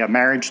going to be a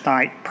marriage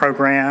night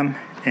program,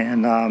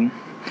 and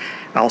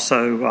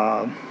also,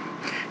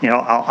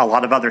 a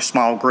lot of other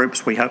small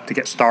groups we hope to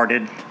get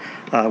started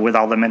with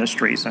all the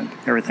ministries and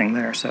everything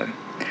there. So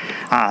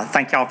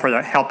thank y'all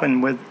for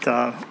helping with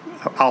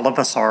all of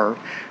us.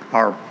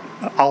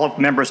 All of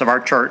members of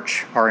our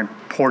church are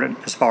important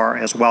as far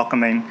as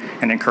welcoming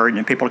and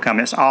encouraging people to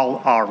come. It's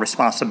all our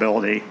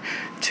responsibility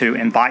to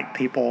invite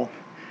people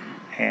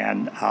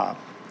and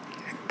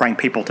bring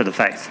people to the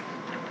faith.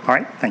 All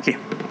right, thank you.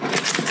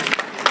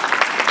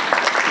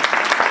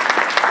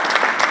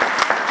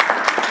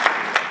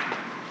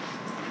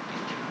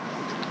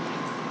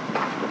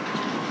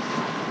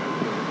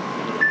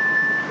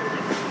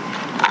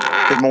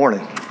 Good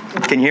morning.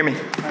 Can you hear me?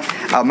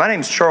 My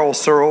name is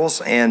Charles Searles,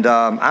 and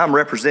I'm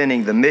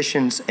representing the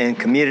Missions and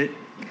Community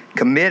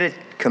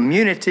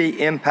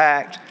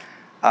Impact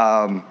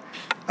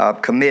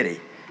Committee.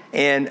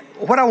 And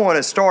what I want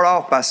to start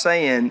off by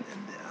saying,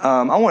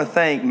 I want to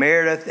thank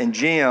Meredith and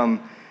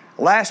Jim.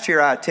 Last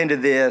year I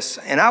attended this,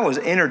 and I was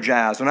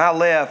energized. When I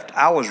left,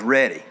 I was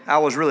ready. I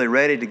was really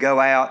ready to go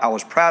out. I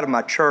was proud of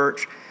my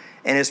church.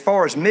 And as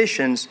far as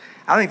missions,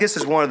 I think this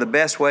is one of the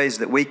best ways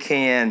that we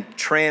can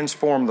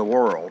transform the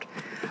world.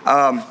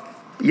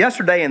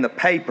 Yesterday in the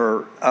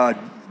paper,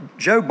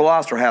 Joe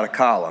Blosser had a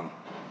column,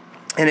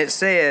 and it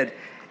said,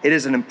 it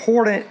is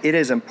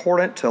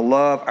important to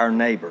love our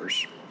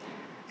neighbors.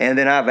 And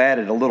then I've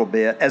added a little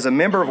bit. As a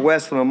member of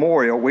Westland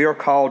Memorial, we are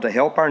called to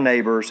help our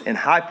neighbors in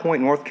High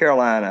Point, North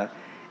Carolina,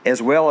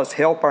 as well as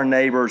help our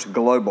neighbors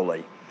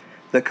globally.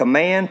 The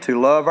command to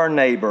love our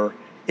neighbor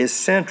is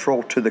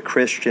central to the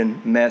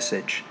Christian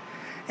message.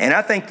 And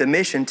I think the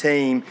mission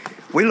team,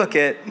 we look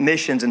at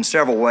missions in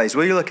several ways.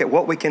 We look at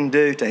what we can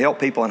do to help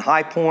people in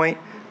High Point,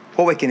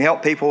 what we can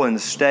help people in the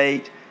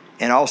state,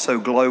 and also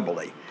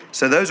globally.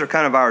 So those are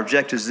kind of our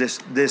objectives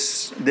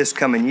this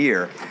coming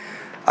year.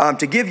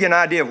 To give you an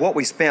idea of what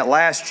we spent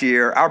last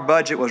year, our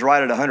budget was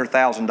right at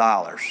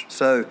 $100,000.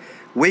 So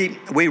we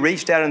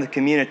reached out in the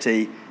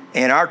community,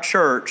 and our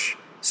church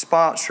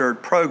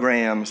sponsored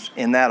programs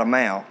in that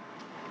amount.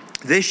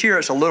 This year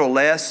it's a little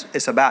less.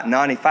 It's about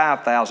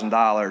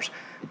 $95,000,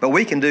 but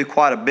we can do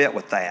quite a bit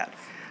with that.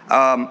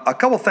 A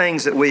couple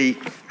things that we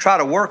try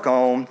to work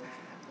on.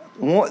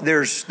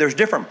 There's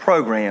different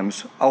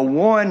programs.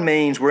 One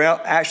means we're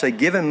actually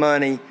giving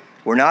money.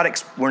 We're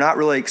not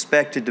really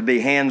expected to be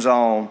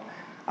hands-on.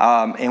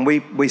 And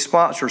we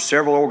sponsor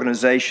several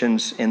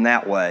organizations in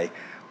that way.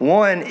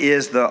 One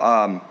is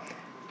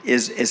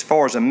as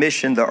far as a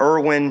mission, the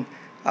Irwin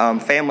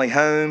Family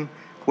Home,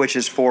 which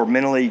is for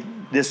mentally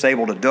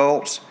disabled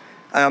adults.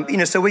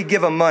 So we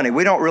give them money.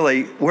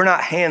 We're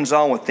not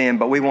hands-on with them,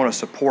 but we want to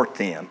support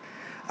them.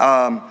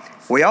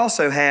 We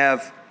also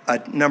have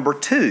number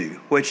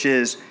two, which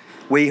is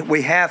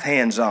we have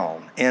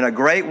hands-on. And a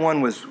great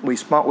one was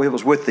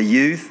was with the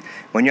youth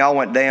when y'all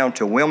went down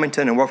to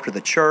Wilmington and worked with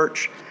the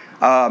church.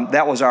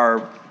 That was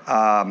our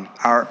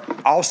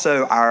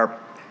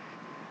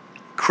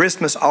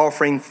Christmas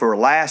offering for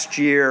last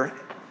year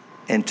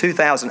in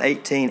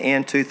 2018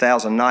 and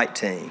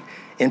 2019.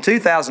 In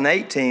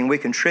 2018, we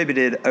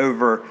contributed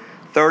over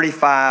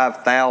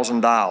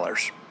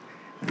 $35,000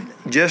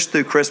 just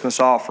through Christmas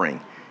offering.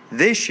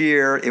 This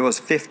year, it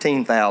was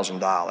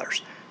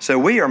 $15,000. So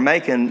we are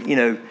making,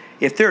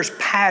 if there's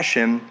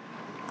passion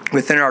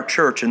within our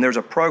church and there's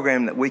a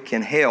program that we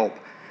can help,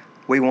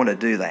 we want to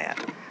do that.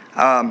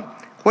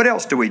 What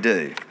else do we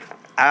do?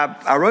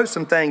 I wrote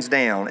some things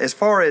down. As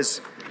far as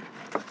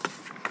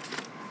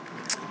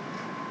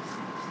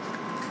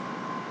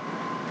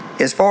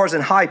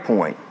in High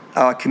Point,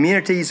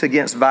 Communities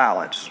Against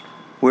Violence,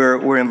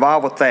 we're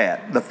involved with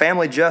that. The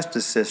family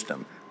justice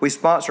system. We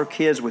sponsor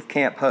kids with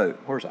Camp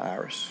Hope. Where's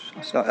Iris?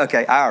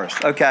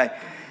 Iris. Okay.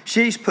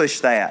 She's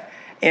pushed that.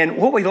 And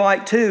what we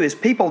like, too, is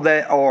people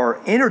that are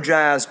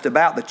energized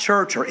about the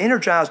church or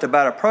energized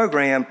about a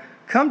program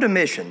come to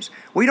missions.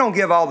 We don't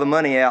give all the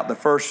money out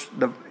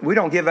we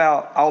don't give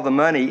out all the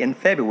money in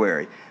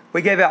February.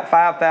 We gave out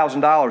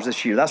 $5,000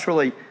 this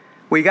year.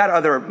 We got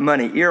other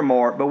money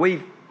earmarked, but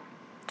we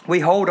we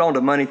hold on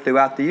to money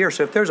throughout the year.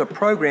 So if there's a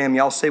program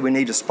y'all see we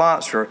need to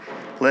sponsor,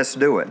 let's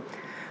do it.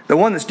 The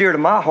one that's dear to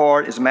my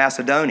heart is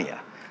Macedonia.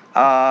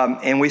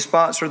 And we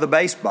sponsor the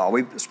baseball.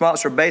 We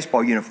sponsor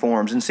baseball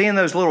uniforms. And seeing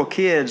those little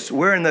kids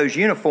wearing those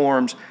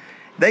uniforms,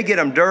 they get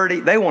them dirty,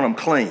 they want them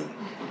clean.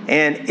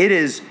 And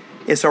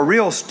it's a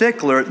real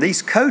stickler.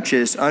 These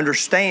coaches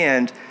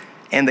understand,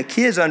 and the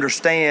kids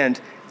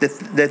understand,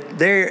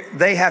 that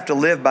they have to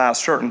live by a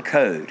certain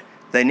code.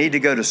 They need to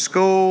go to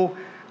school.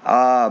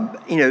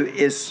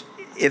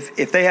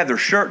 If they have their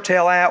shirt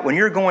tail out, when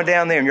you're going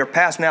down there and you're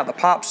passing out the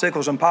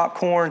popsicles and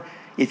popcorn,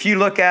 if you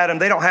look at them,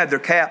 they don't have their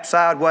cap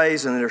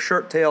sideways and their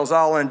shirt tails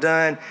all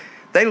undone.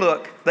 They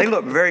look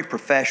very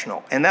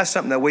professional, and that's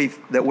something that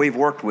we've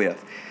worked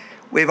with.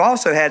 We've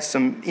also had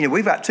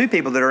we've got 2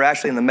 people that are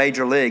actually in the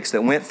major leagues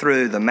that went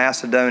through the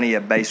Macedonia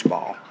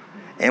baseball,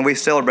 and we've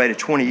celebrated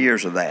 20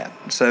 years of that.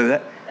 So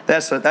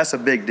that's a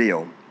big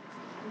deal.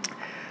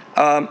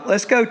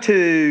 Let's go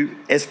to,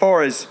 as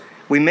far as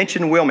we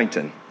mentioned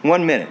Wilmington.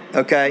 1 minute,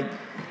 okay?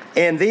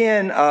 And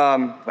then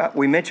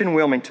we mentioned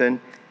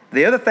Wilmington.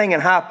 The other thing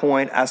in High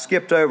Point I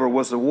skipped over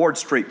was the Ward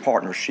Street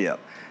Partnership.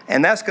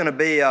 And that's going to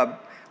be,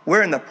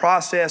 we're in the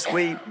process.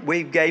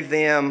 We gave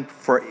them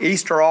for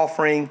Easter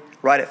offering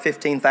right at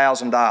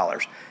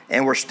 $15,000.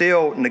 And we're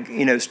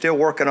still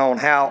working on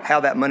how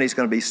that money's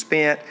going to be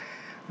spent.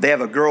 They have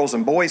a girls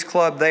and boys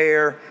club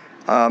there.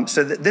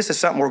 So this is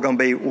something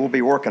we'll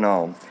be working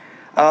on.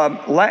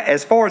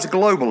 As far as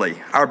globally,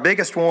 our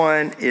biggest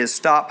one is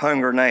Stop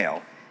Hunger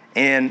Now.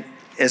 And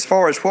as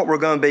far as what we're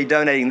going to be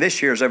donating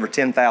this year is over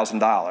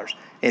 $10,000.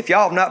 If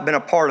y'all have not been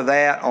a part of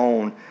that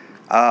on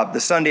the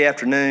Sunday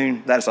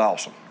afternoon, that is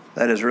awesome.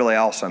 That is really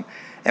awesome.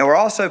 And we're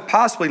also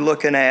possibly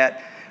looking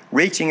at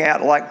reaching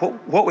out like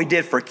what we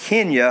did for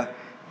Kenya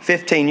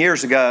 15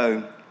 years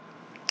ago.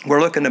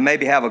 We're looking to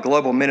maybe have a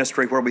global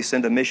ministry where we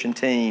send a mission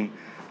team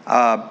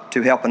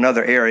to help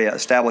another area,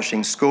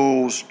 establishing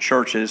schools,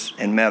 churches,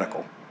 and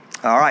medical.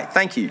 All right,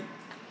 thank you.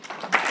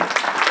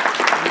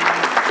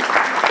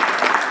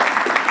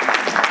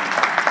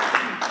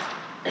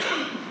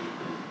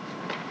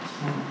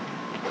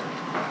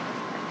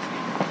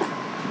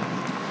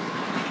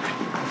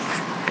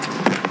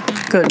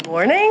 Good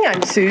morning,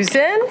 I'm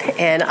Susan,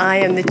 and I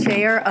am the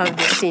chair of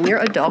the Senior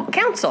Adult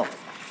Council.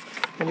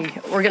 Let me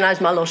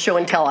organize my little show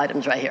and tell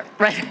items right here.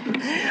 Right.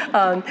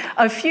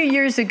 A few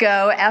years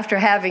ago, after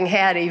having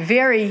had a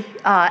very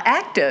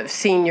active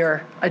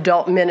senior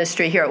adult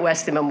ministry here at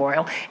Wesley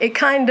Memorial, it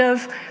kind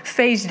of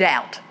phased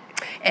out.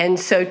 And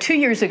so 2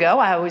 years ago,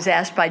 I was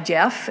asked by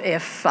Jeff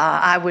if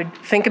I would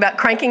think about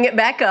cranking it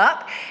back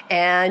up.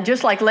 And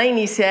just like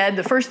Lainey said,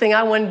 the first thing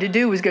I wanted to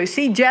do was go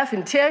see Jeff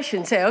and Tish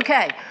and say,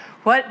 okay,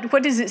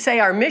 what does it say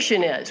our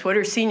mission is? What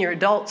are senior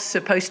adults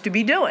supposed to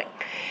be doing?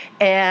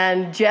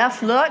 And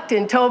Jeff looked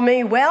and told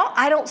me, well,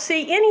 I don't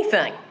see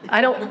anything.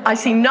 I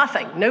see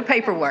nothing, no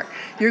paperwork.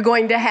 You're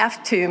going to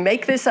have to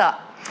make this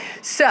up.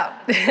 So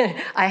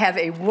I have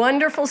a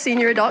wonderful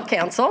senior adult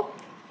council.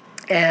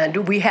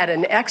 And we had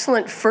an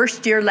excellent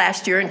first year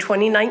last year in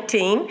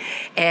 2019.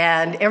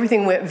 And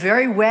everything went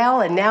very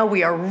well. And now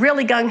we are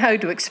really gung-ho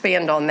to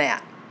expand on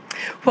that.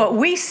 What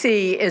we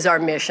see as our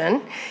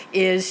mission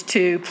is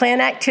to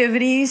plan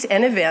activities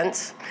and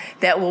events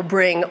that will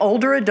bring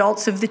older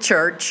adults of the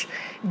church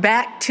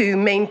back to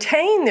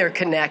maintain their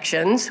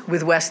connections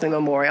with Wesley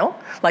Memorial,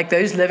 like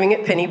those living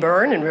at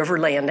Pennyburn and River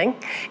Landing,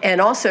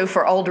 and also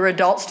for older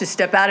adults to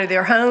step out of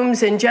their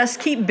homes and just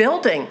keep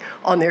building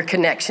on their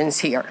connections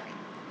here.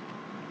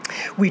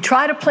 We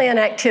try to plan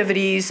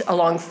activities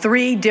along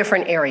 3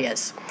 different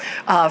areas.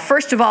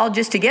 First of all,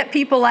 just to get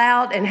people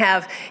out and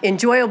have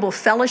enjoyable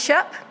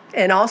fellowship,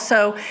 and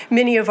also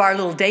many of our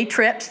little day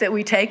trips that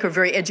we take are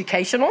very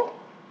educational.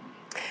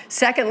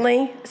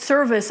 Secondly,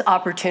 service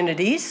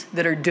opportunities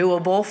that are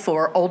doable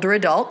for older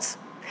adults.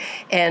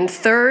 And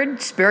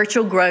third,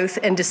 spiritual growth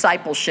and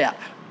discipleship.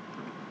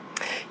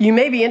 You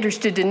may be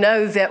interested to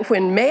know that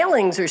when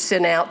mailings are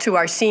sent out to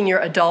our senior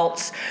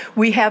adults,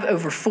 we have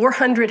over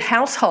 400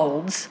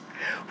 households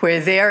where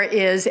there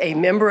is a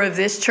member of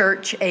this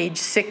church age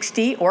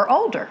 60 or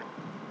older.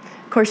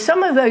 Of course,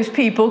 some of those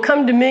people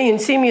come to me and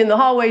see me in the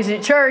hallways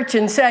at church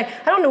and say,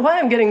 I don't know why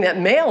I'm getting that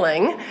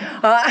mailing,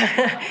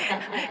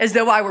 as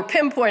though I were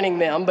pinpointing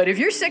them. But if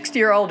you're 60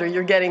 or older,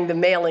 you're getting the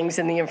mailings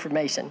and the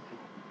information.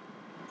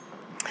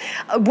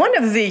 One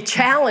of the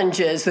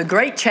challenges, the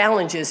great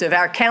challenges of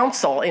our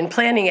council in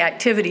planning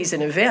activities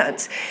and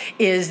events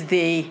is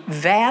the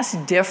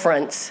vast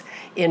difference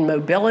in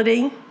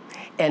mobility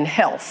and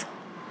health.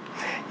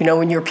 You know,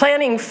 when you're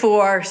planning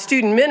for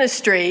student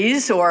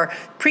ministries or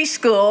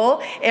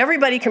preschool,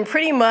 everybody can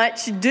pretty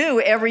much do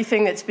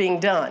everything that's being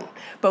done.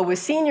 But with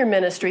senior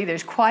ministry,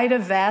 there's quite a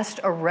vast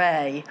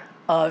array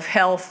of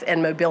health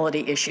and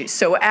mobility issues.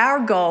 So our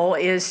goal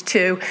is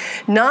to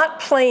not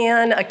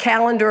plan a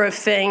calendar of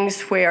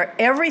things where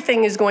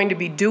everything is going to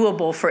be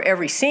doable for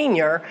every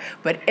senior,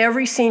 but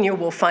every senior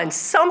will find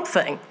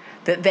something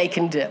that they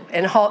can do,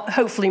 and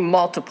hopefully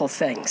multiple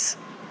things.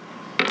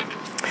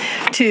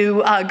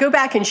 to go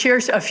back and share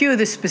a few of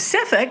the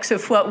specifics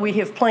of what we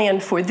have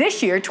planned for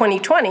this year,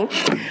 2020.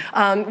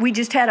 We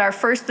just had our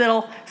first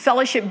little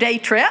fellowship day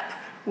trip.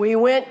 We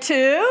went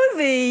to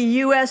the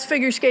U.S.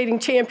 Figure Skating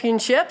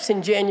Championships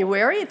in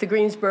January at the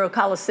Greensboro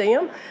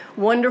Coliseum.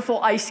 Wonderful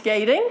ice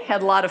skating,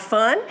 had a lot of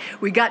fun.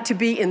 We got to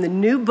be in the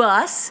new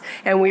bus,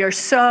 and we are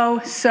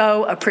so,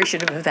 so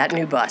appreciative of that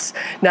new bus.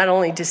 Not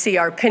only to see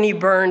our Penny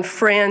Byrne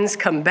friends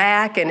come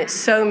back, and it's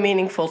so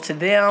meaningful to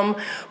them,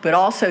 but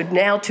also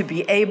now to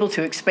be able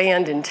to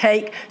expand and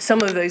take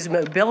some of those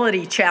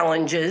mobility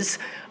challenges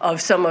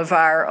of some of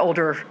our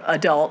older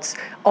adults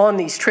on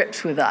these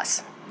trips with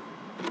us.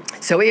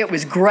 So it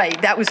was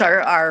great. That was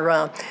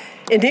our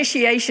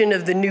initiation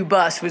of the new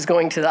bus, was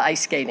going to the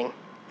ice skating.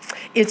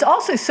 It's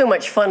also so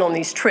much fun on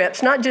these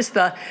trips, not just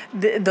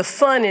the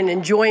fun and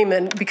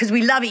enjoyment because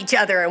we love each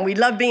other and we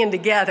love being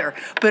together,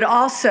 but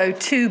also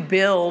to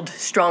build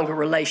stronger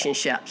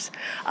relationships.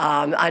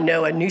 I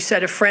know a new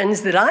set of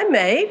friends that I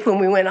made when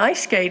we went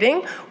ice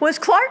skating was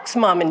Clark's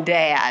mom and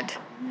dad.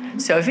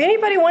 So if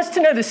anybody wants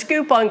to know the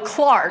scoop on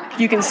Clark,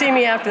 you can see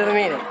me after the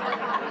meeting.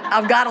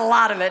 I've got a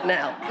lot of it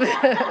now.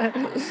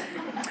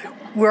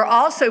 We're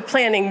also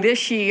planning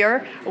this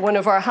year, one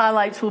of our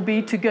highlights will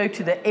be to go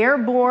to the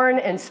Airborne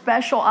and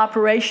Special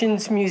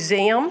Operations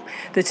Museum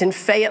that's in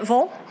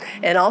Fayetteville,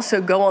 and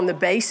also go on the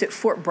base at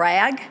Fort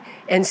Bragg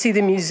and see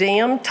the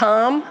museum.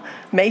 Tom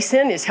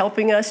Mason is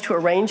helping us to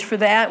arrange for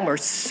that, and we're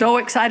so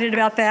excited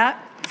about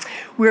that.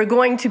 We're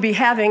going to be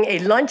having a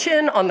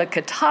luncheon on the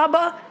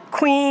Catawba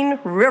Queen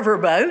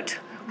Riverboat,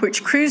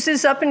 which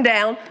cruises up and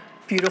down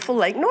beautiful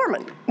Lake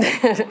Norman.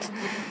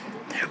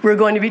 We're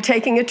going to be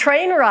taking a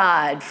train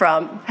ride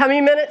from, how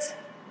many minutes?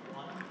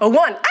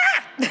 One.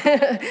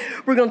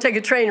 We're going to take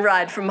a train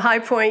ride from High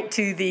Point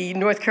to the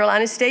North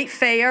Carolina State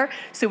Fair.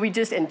 So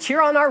and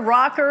cheer on our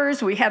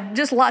rockers. We have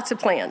just lots of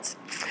plans.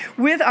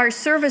 With our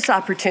service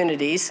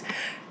opportunities,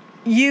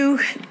 you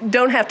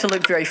don't have to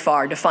look very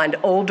far to find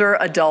older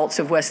adults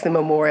of Wesley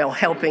Memorial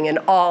helping in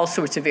all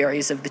sorts of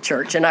areas of the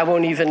church, and I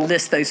won't even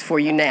list those for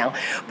you now.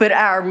 But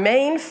our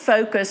main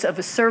focus of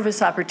a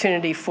service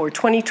opportunity for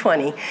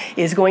 2020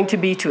 is going to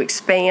be to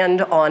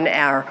expand on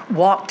our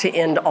Walk to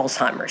End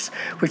Alzheimer's,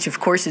 which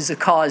of course is a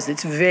cause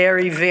that's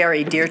very,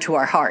 very dear to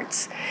our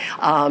hearts.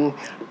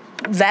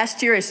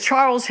 Last year, as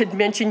Charles had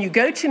mentioned, you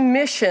go to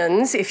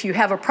missions if you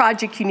have a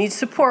project you need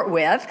support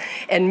with,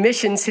 and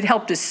missions had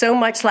helped us so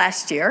much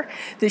last year.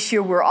 This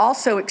year, we're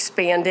also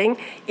expanding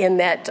in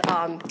that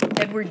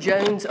Edward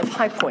Jones of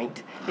High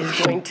Point is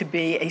going to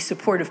be a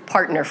supportive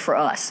partner for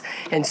us.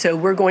 And so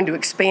we're going to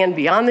expand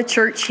beyond the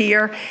church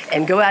here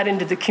and go out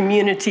into the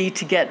community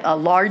to get a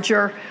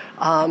larger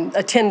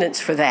attendance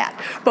for that.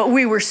 But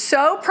we were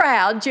so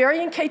proud.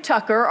 Jerry and Kay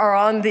Tucker are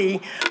on the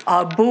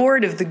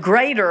board of the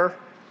Greater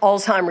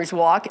Alzheimer's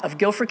Walk of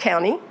Guilford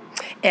County.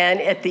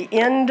 And at the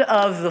end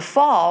of the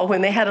fall,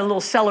 when they had a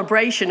little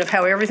celebration of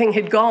how everything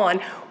had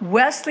gone,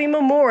 Wesley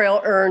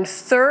Memorial earned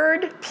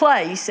third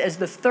place as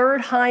the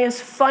third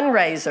highest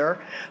fundraiser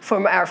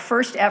from our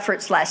first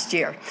efforts last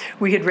year.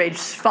 We had raised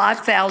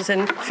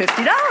 $5,050, so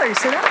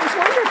that was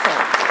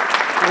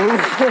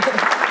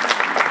wonderful.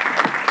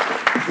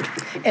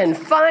 And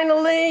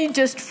finally,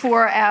 just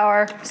for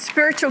our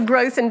spiritual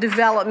growth and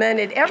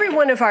development, at every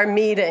one of our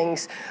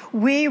meetings,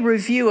 we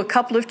review a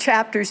couple of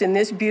chapters in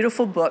this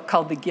beautiful book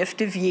called The Gift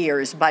of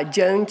Years by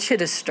Joan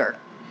Chittister.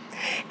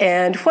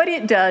 And what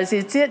it does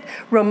is it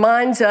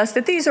reminds us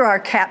that these are our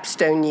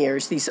capstone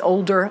years, these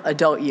older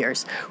adult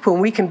years, when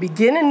we can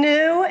begin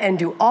anew and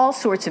do all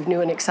sorts of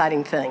new and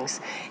exciting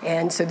things.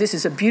 And so this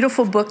is a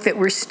beautiful book that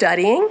we're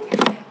studying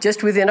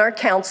just within our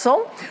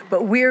council,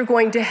 but we're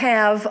going to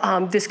have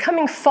this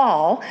coming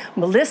fall,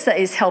 Melissa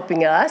is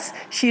helping us.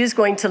 She is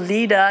going to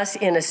lead us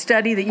in a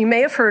study that you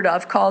may have heard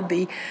of called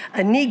the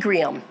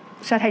Enneagram.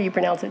 Is that how you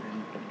pronounce it?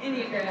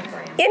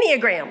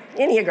 Enneagram.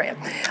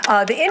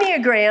 The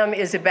Enneagram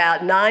is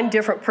about 9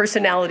 different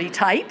personality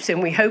types,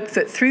 and we hope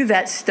that through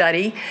that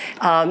study,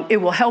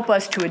 it will help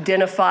us to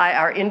identify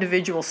our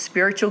individual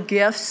spiritual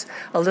gifts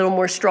a little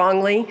more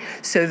strongly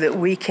so that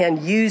we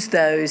can use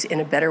those in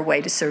a better way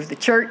to serve the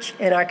church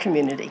and our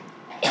community.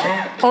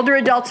 Older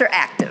adults are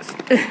active.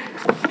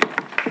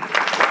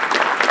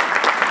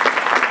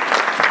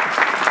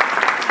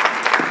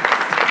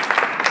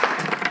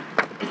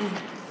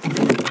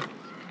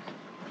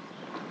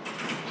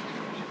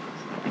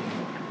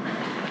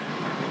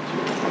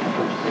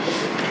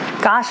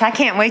 Gosh, I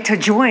can't wait to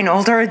join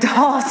older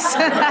adults.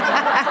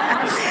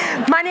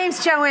 My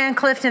name's Joanne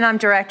Clifton. I'm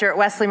director at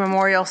Wesley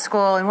Memorial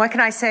School. And what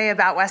can I say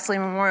about Wesley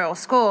Memorial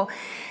School?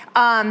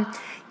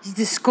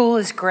 The school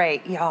is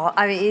great, y'all.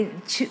 I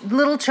mean,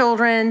 little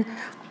children,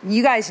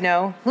 you guys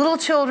know, little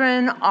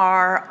children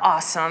are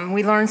awesome.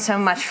 We learn so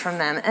much from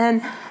them.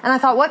 And I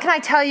thought, what can I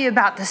tell you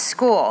about the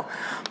school?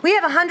 We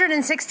have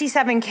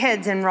 167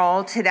 kids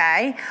enrolled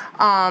today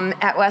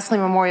at Wesley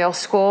Memorial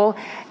School.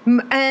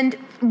 And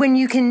when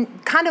you can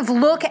kind of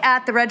look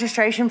at the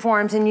registration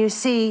forms and you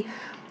see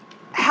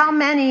how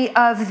many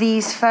of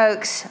these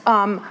folks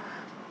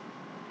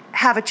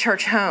have a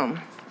church home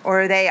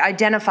or they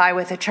identify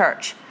with a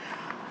church.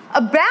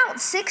 about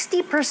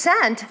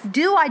 60%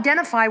 do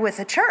identify with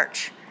a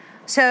church.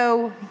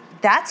 So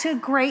that's a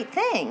great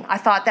thing. I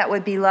thought that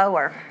would be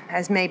lower,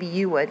 as maybe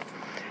you would.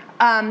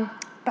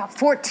 About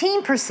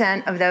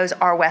 14% of those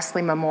are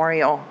Wesley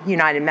Memorial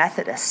United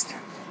Methodist.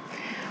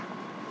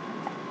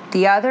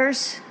 The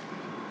others,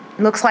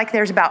 looks like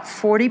there's about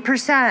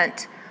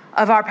 40%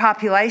 of our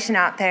population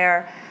out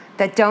there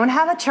that don't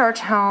have a church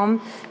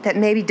home, that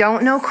maybe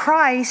don't know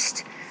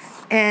Christ,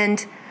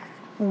 and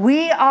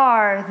we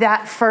are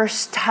that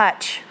first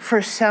touch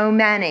for so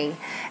many.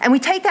 And we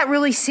take that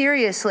really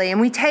seriously, and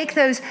we take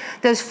those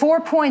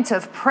 4 points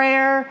of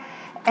prayer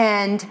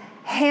and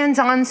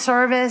hands-on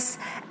service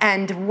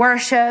and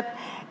worship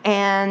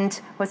and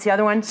what's the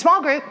other one?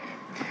 Small group,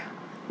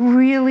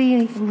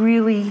 really,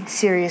 really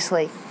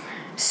seriously.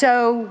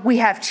 So we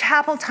have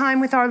chapel time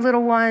with our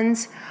little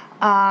ones.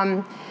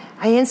 I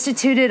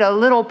instituted a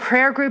little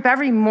prayer group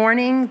every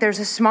morning. There's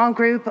a small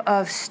group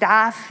of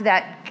staff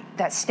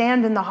that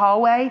stand in the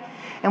hallway,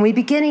 and we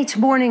begin each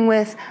morning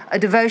with a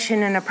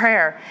devotion and a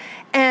prayer.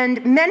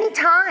 And many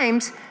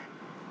times,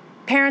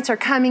 parents are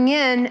coming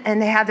in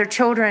and they have their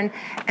children,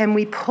 and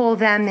we pull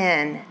them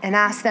in and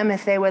ask them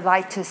if they would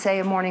like to say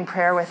a morning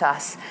prayer with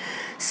us.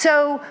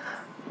 So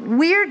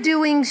we're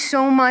doing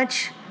so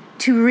much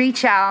to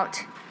reach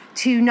out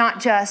to not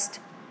just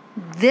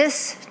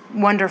this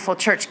wonderful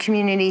church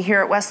community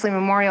here at Wesley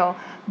Memorial,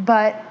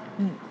 but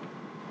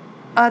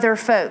other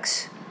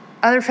folks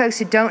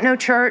who don't know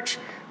church,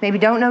 maybe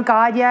don't know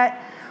God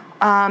yet.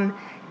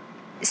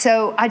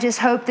 So I just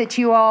hope that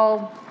you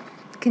all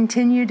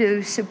continue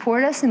to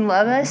support us and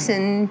love us,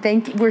 and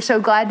we're so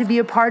glad to be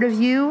a part of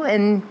you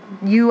and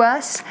you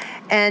us,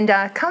 and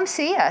come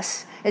see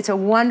us. It's a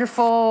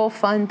wonderful,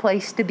 fun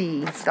place to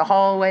be, the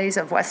hallways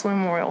of Wesley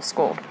Memorial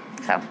School.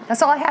 So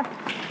that's all I have.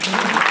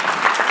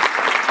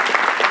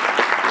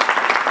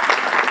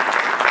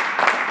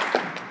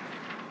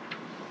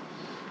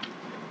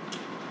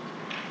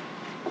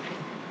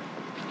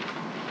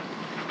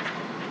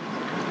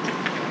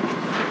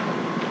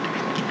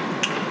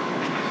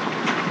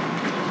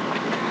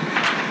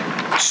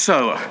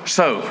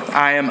 So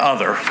I am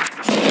other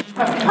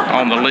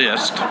on the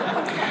list.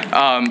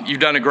 You've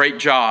done a great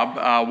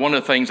job. One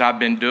of the things I've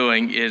been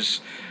doing is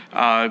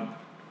kind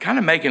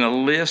of making a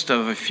list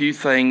of a few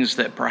things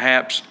that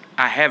perhaps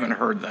I haven't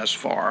heard thus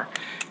far.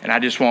 And I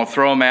just want to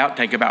throw them out,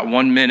 take about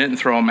 1 minute and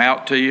throw them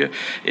out to you.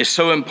 It's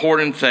so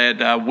important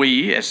that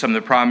we, as some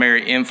of the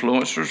primary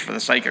influencers for the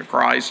sake of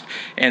Christ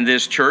and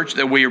this church,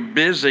 that we are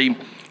busy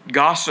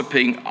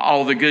gossiping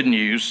all the good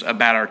news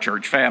about our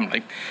church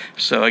family.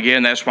 So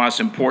again, that's why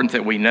it's important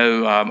that we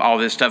know all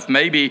this stuff.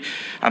 Maybe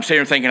I'm sitting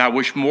here thinking I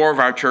wish more of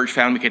our church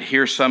family could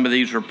hear some of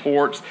these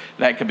reports.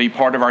 That could be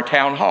part of our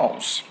town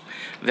halls.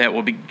 That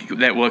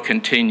will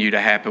continue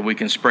to happen. We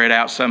can spread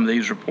out some of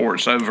these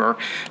reports over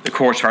the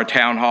course of our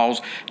town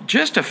halls.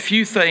 Just a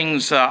few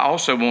things I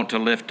also want to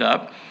lift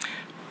up.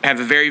 Have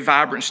a very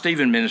vibrant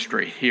Stephen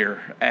ministry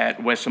here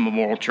at Wesley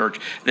Memorial Church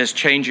that's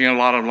changing a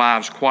lot of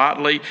lives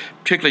quietly,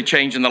 particularly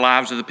changing the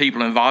lives of the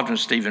people involved in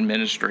Stephen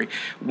ministry.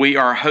 We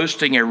are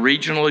hosting a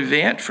regional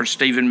event for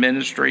Stephen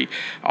ministry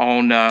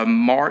on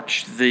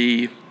March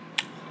the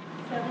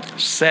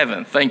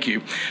 7th. Thank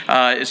you.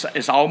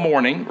 It's all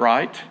morning,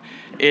 right?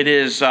 It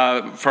is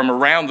from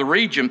around the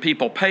region.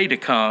 People pay to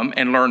come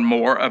and learn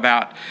more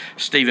about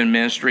Stephen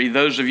Ministry.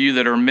 Those of you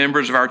that are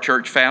members of our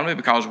church family,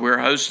 because we're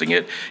hosting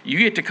it, you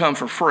get to come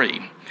for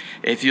free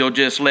if you'll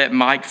just let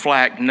Mike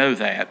Flack know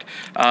that.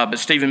 But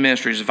Stephen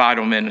Ministry is a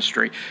vital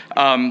ministry.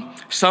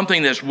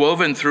 Something that's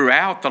woven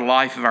throughout the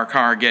life of our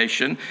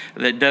congregation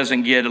that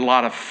doesn't get a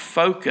lot of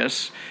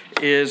focus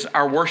is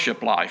our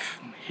worship life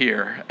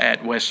here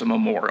at Wesley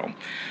Memorial.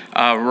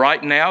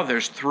 Right now,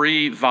 there's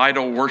 3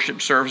 vital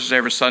worship services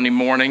every Sunday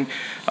morning,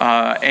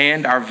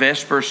 and our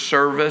Vespers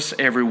service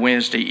every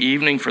Wednesday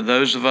evening. For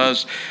those of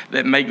us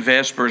that make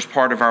Vespers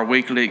part of our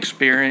weekly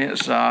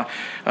experience,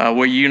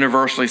 we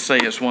universally say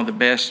it's one of the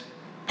best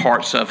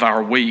parts of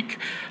our week.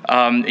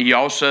 You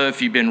also,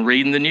 if you've been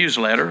reading the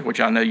newsletter,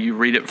 which I know you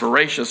read it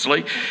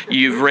voraciously,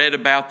 you've read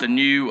about the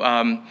new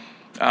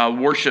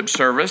worship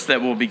service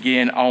that will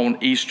begin on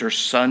Easter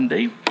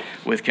Sunday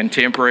with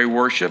contemporary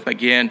worship.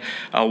 Again,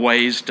 a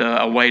way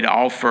to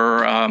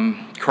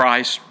offer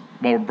Christ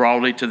more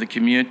broadly to the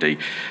community.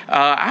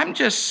 I'm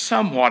just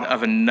somewhat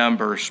of a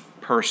numbers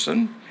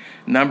person.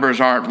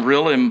 Numbers aren't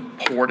real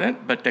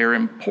important, but they're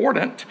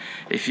important.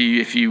 If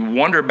you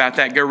wonder about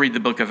that, go read the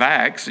book of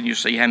Acts, and you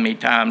see how many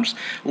times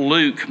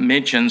Luke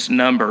mentions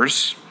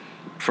numbers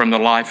from the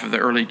life of the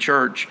early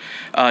church.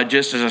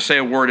 Just as I say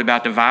a word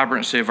about the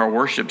vibrancy of our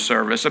worship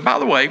service. And by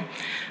the way,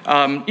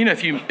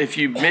 if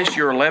you miss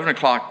your 11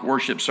 o'clock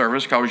worship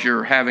service because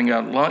you're having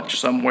a lunch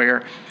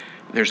somewhere,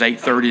 there's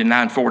 8:30 and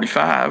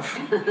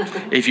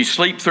 9:45. If you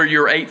sleep through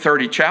your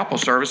 8:30 chapel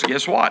service,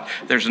 guess what?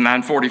 There's a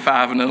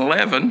 9:45 and an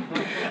 11.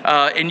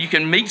 And you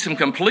can meet some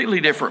completely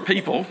different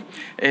people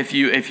if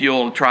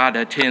you'll try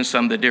to attend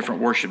some of the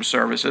different worship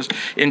services.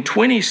 In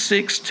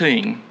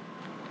 2016,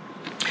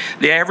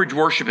 The average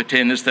worship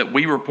attendance that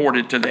we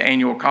reported to the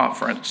annual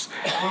conference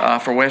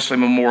for Wesley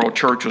Memorial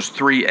Church was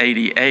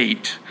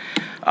 388.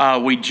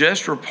 We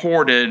just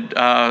reported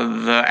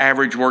the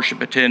average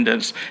worship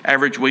attendance,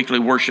 average weekly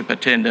worship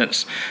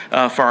attendance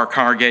for our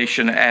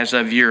congregation as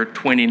of year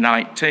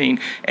 2019,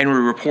 and we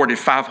reported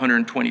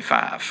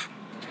 525.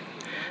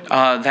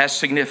 That's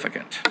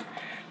significant.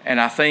 And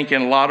I think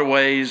in a lot of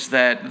ways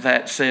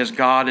that says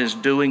God is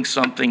doing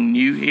something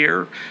new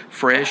here,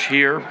 fresh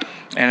here,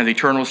 and of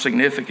eternal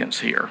significance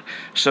here.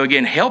 So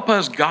again, help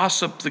us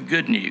gossip the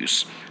good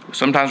news.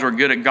 Sometimes we're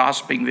good at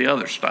gossiping the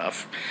other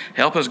stuff.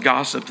 Help us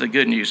gossip the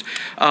good news.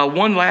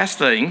 Two last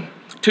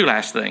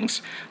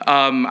things.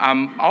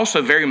 I'm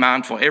also very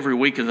mindful every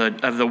week of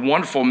the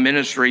wonderful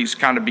ministries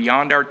kind of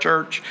beyond our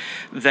church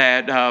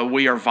that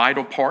we are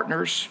vital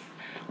partners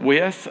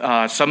with.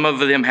 Some of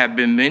them have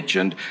been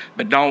mentioned,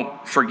 but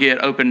don't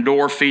forget Open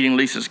Door, Feeding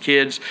Lisa's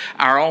Kids,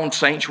 our own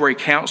Sanctuary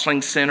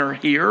Counseling Center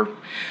here.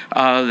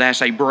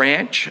 That's a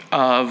branch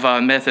of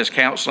Methodist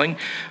Counseling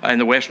in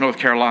the West North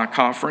Carolina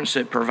Conference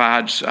that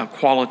provides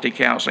quality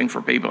counseling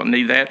for people that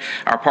need that.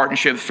 Our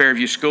partnership with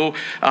Fairview School.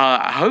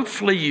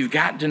 Hopefully you've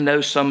gotten to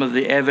know some of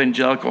the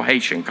Evangelical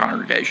Haitian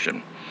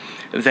congregation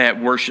that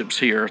worships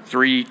here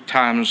 3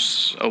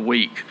 times a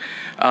week.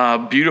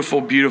 Beautiful,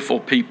 beautiful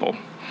people.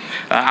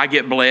 I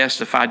get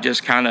blessed if I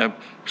just kind of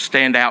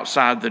stand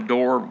outside the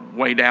door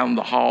way down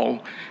the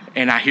hall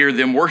and I hear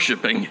them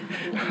worshiping.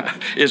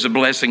 Is a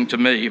blessing to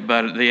me.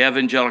 But the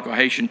Evangelical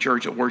Haitian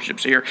Church that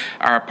worships here,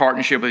 our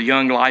partnership with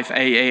Young Life,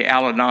 AA,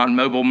 Al-Anon,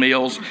 Mobile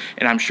Meals,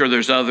 and I'm sure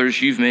there's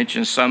others. You've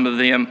mentioned some of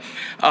them.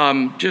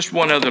 Just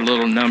one other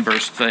little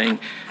numbers thing.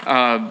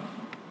 I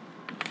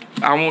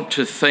want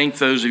to thank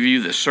those of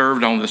you that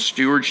served on the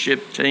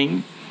stewardship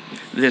team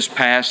this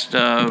past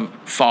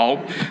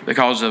fall,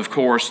 because of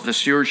course the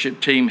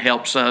stewardship team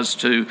helps us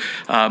to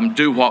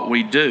do what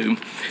we do.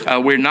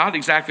 We're not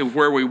exactly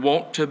where we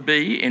want to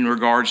be in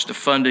regards to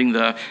funding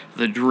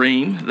the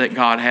dream that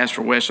God has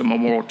for Wesley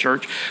Memorial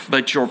Church,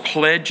 but your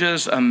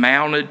pledges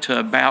amounted to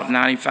about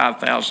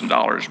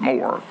 $95,000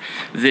 more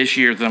this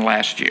year than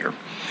last year.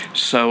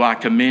 So I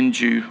commend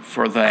you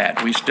for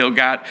that. We still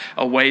got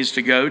a ways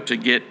to go to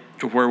get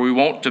to where we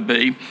want to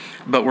be,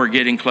 but we're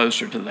getting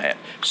closer to that.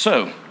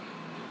 So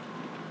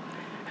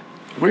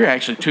we're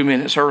actually 2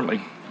 minutes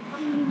early.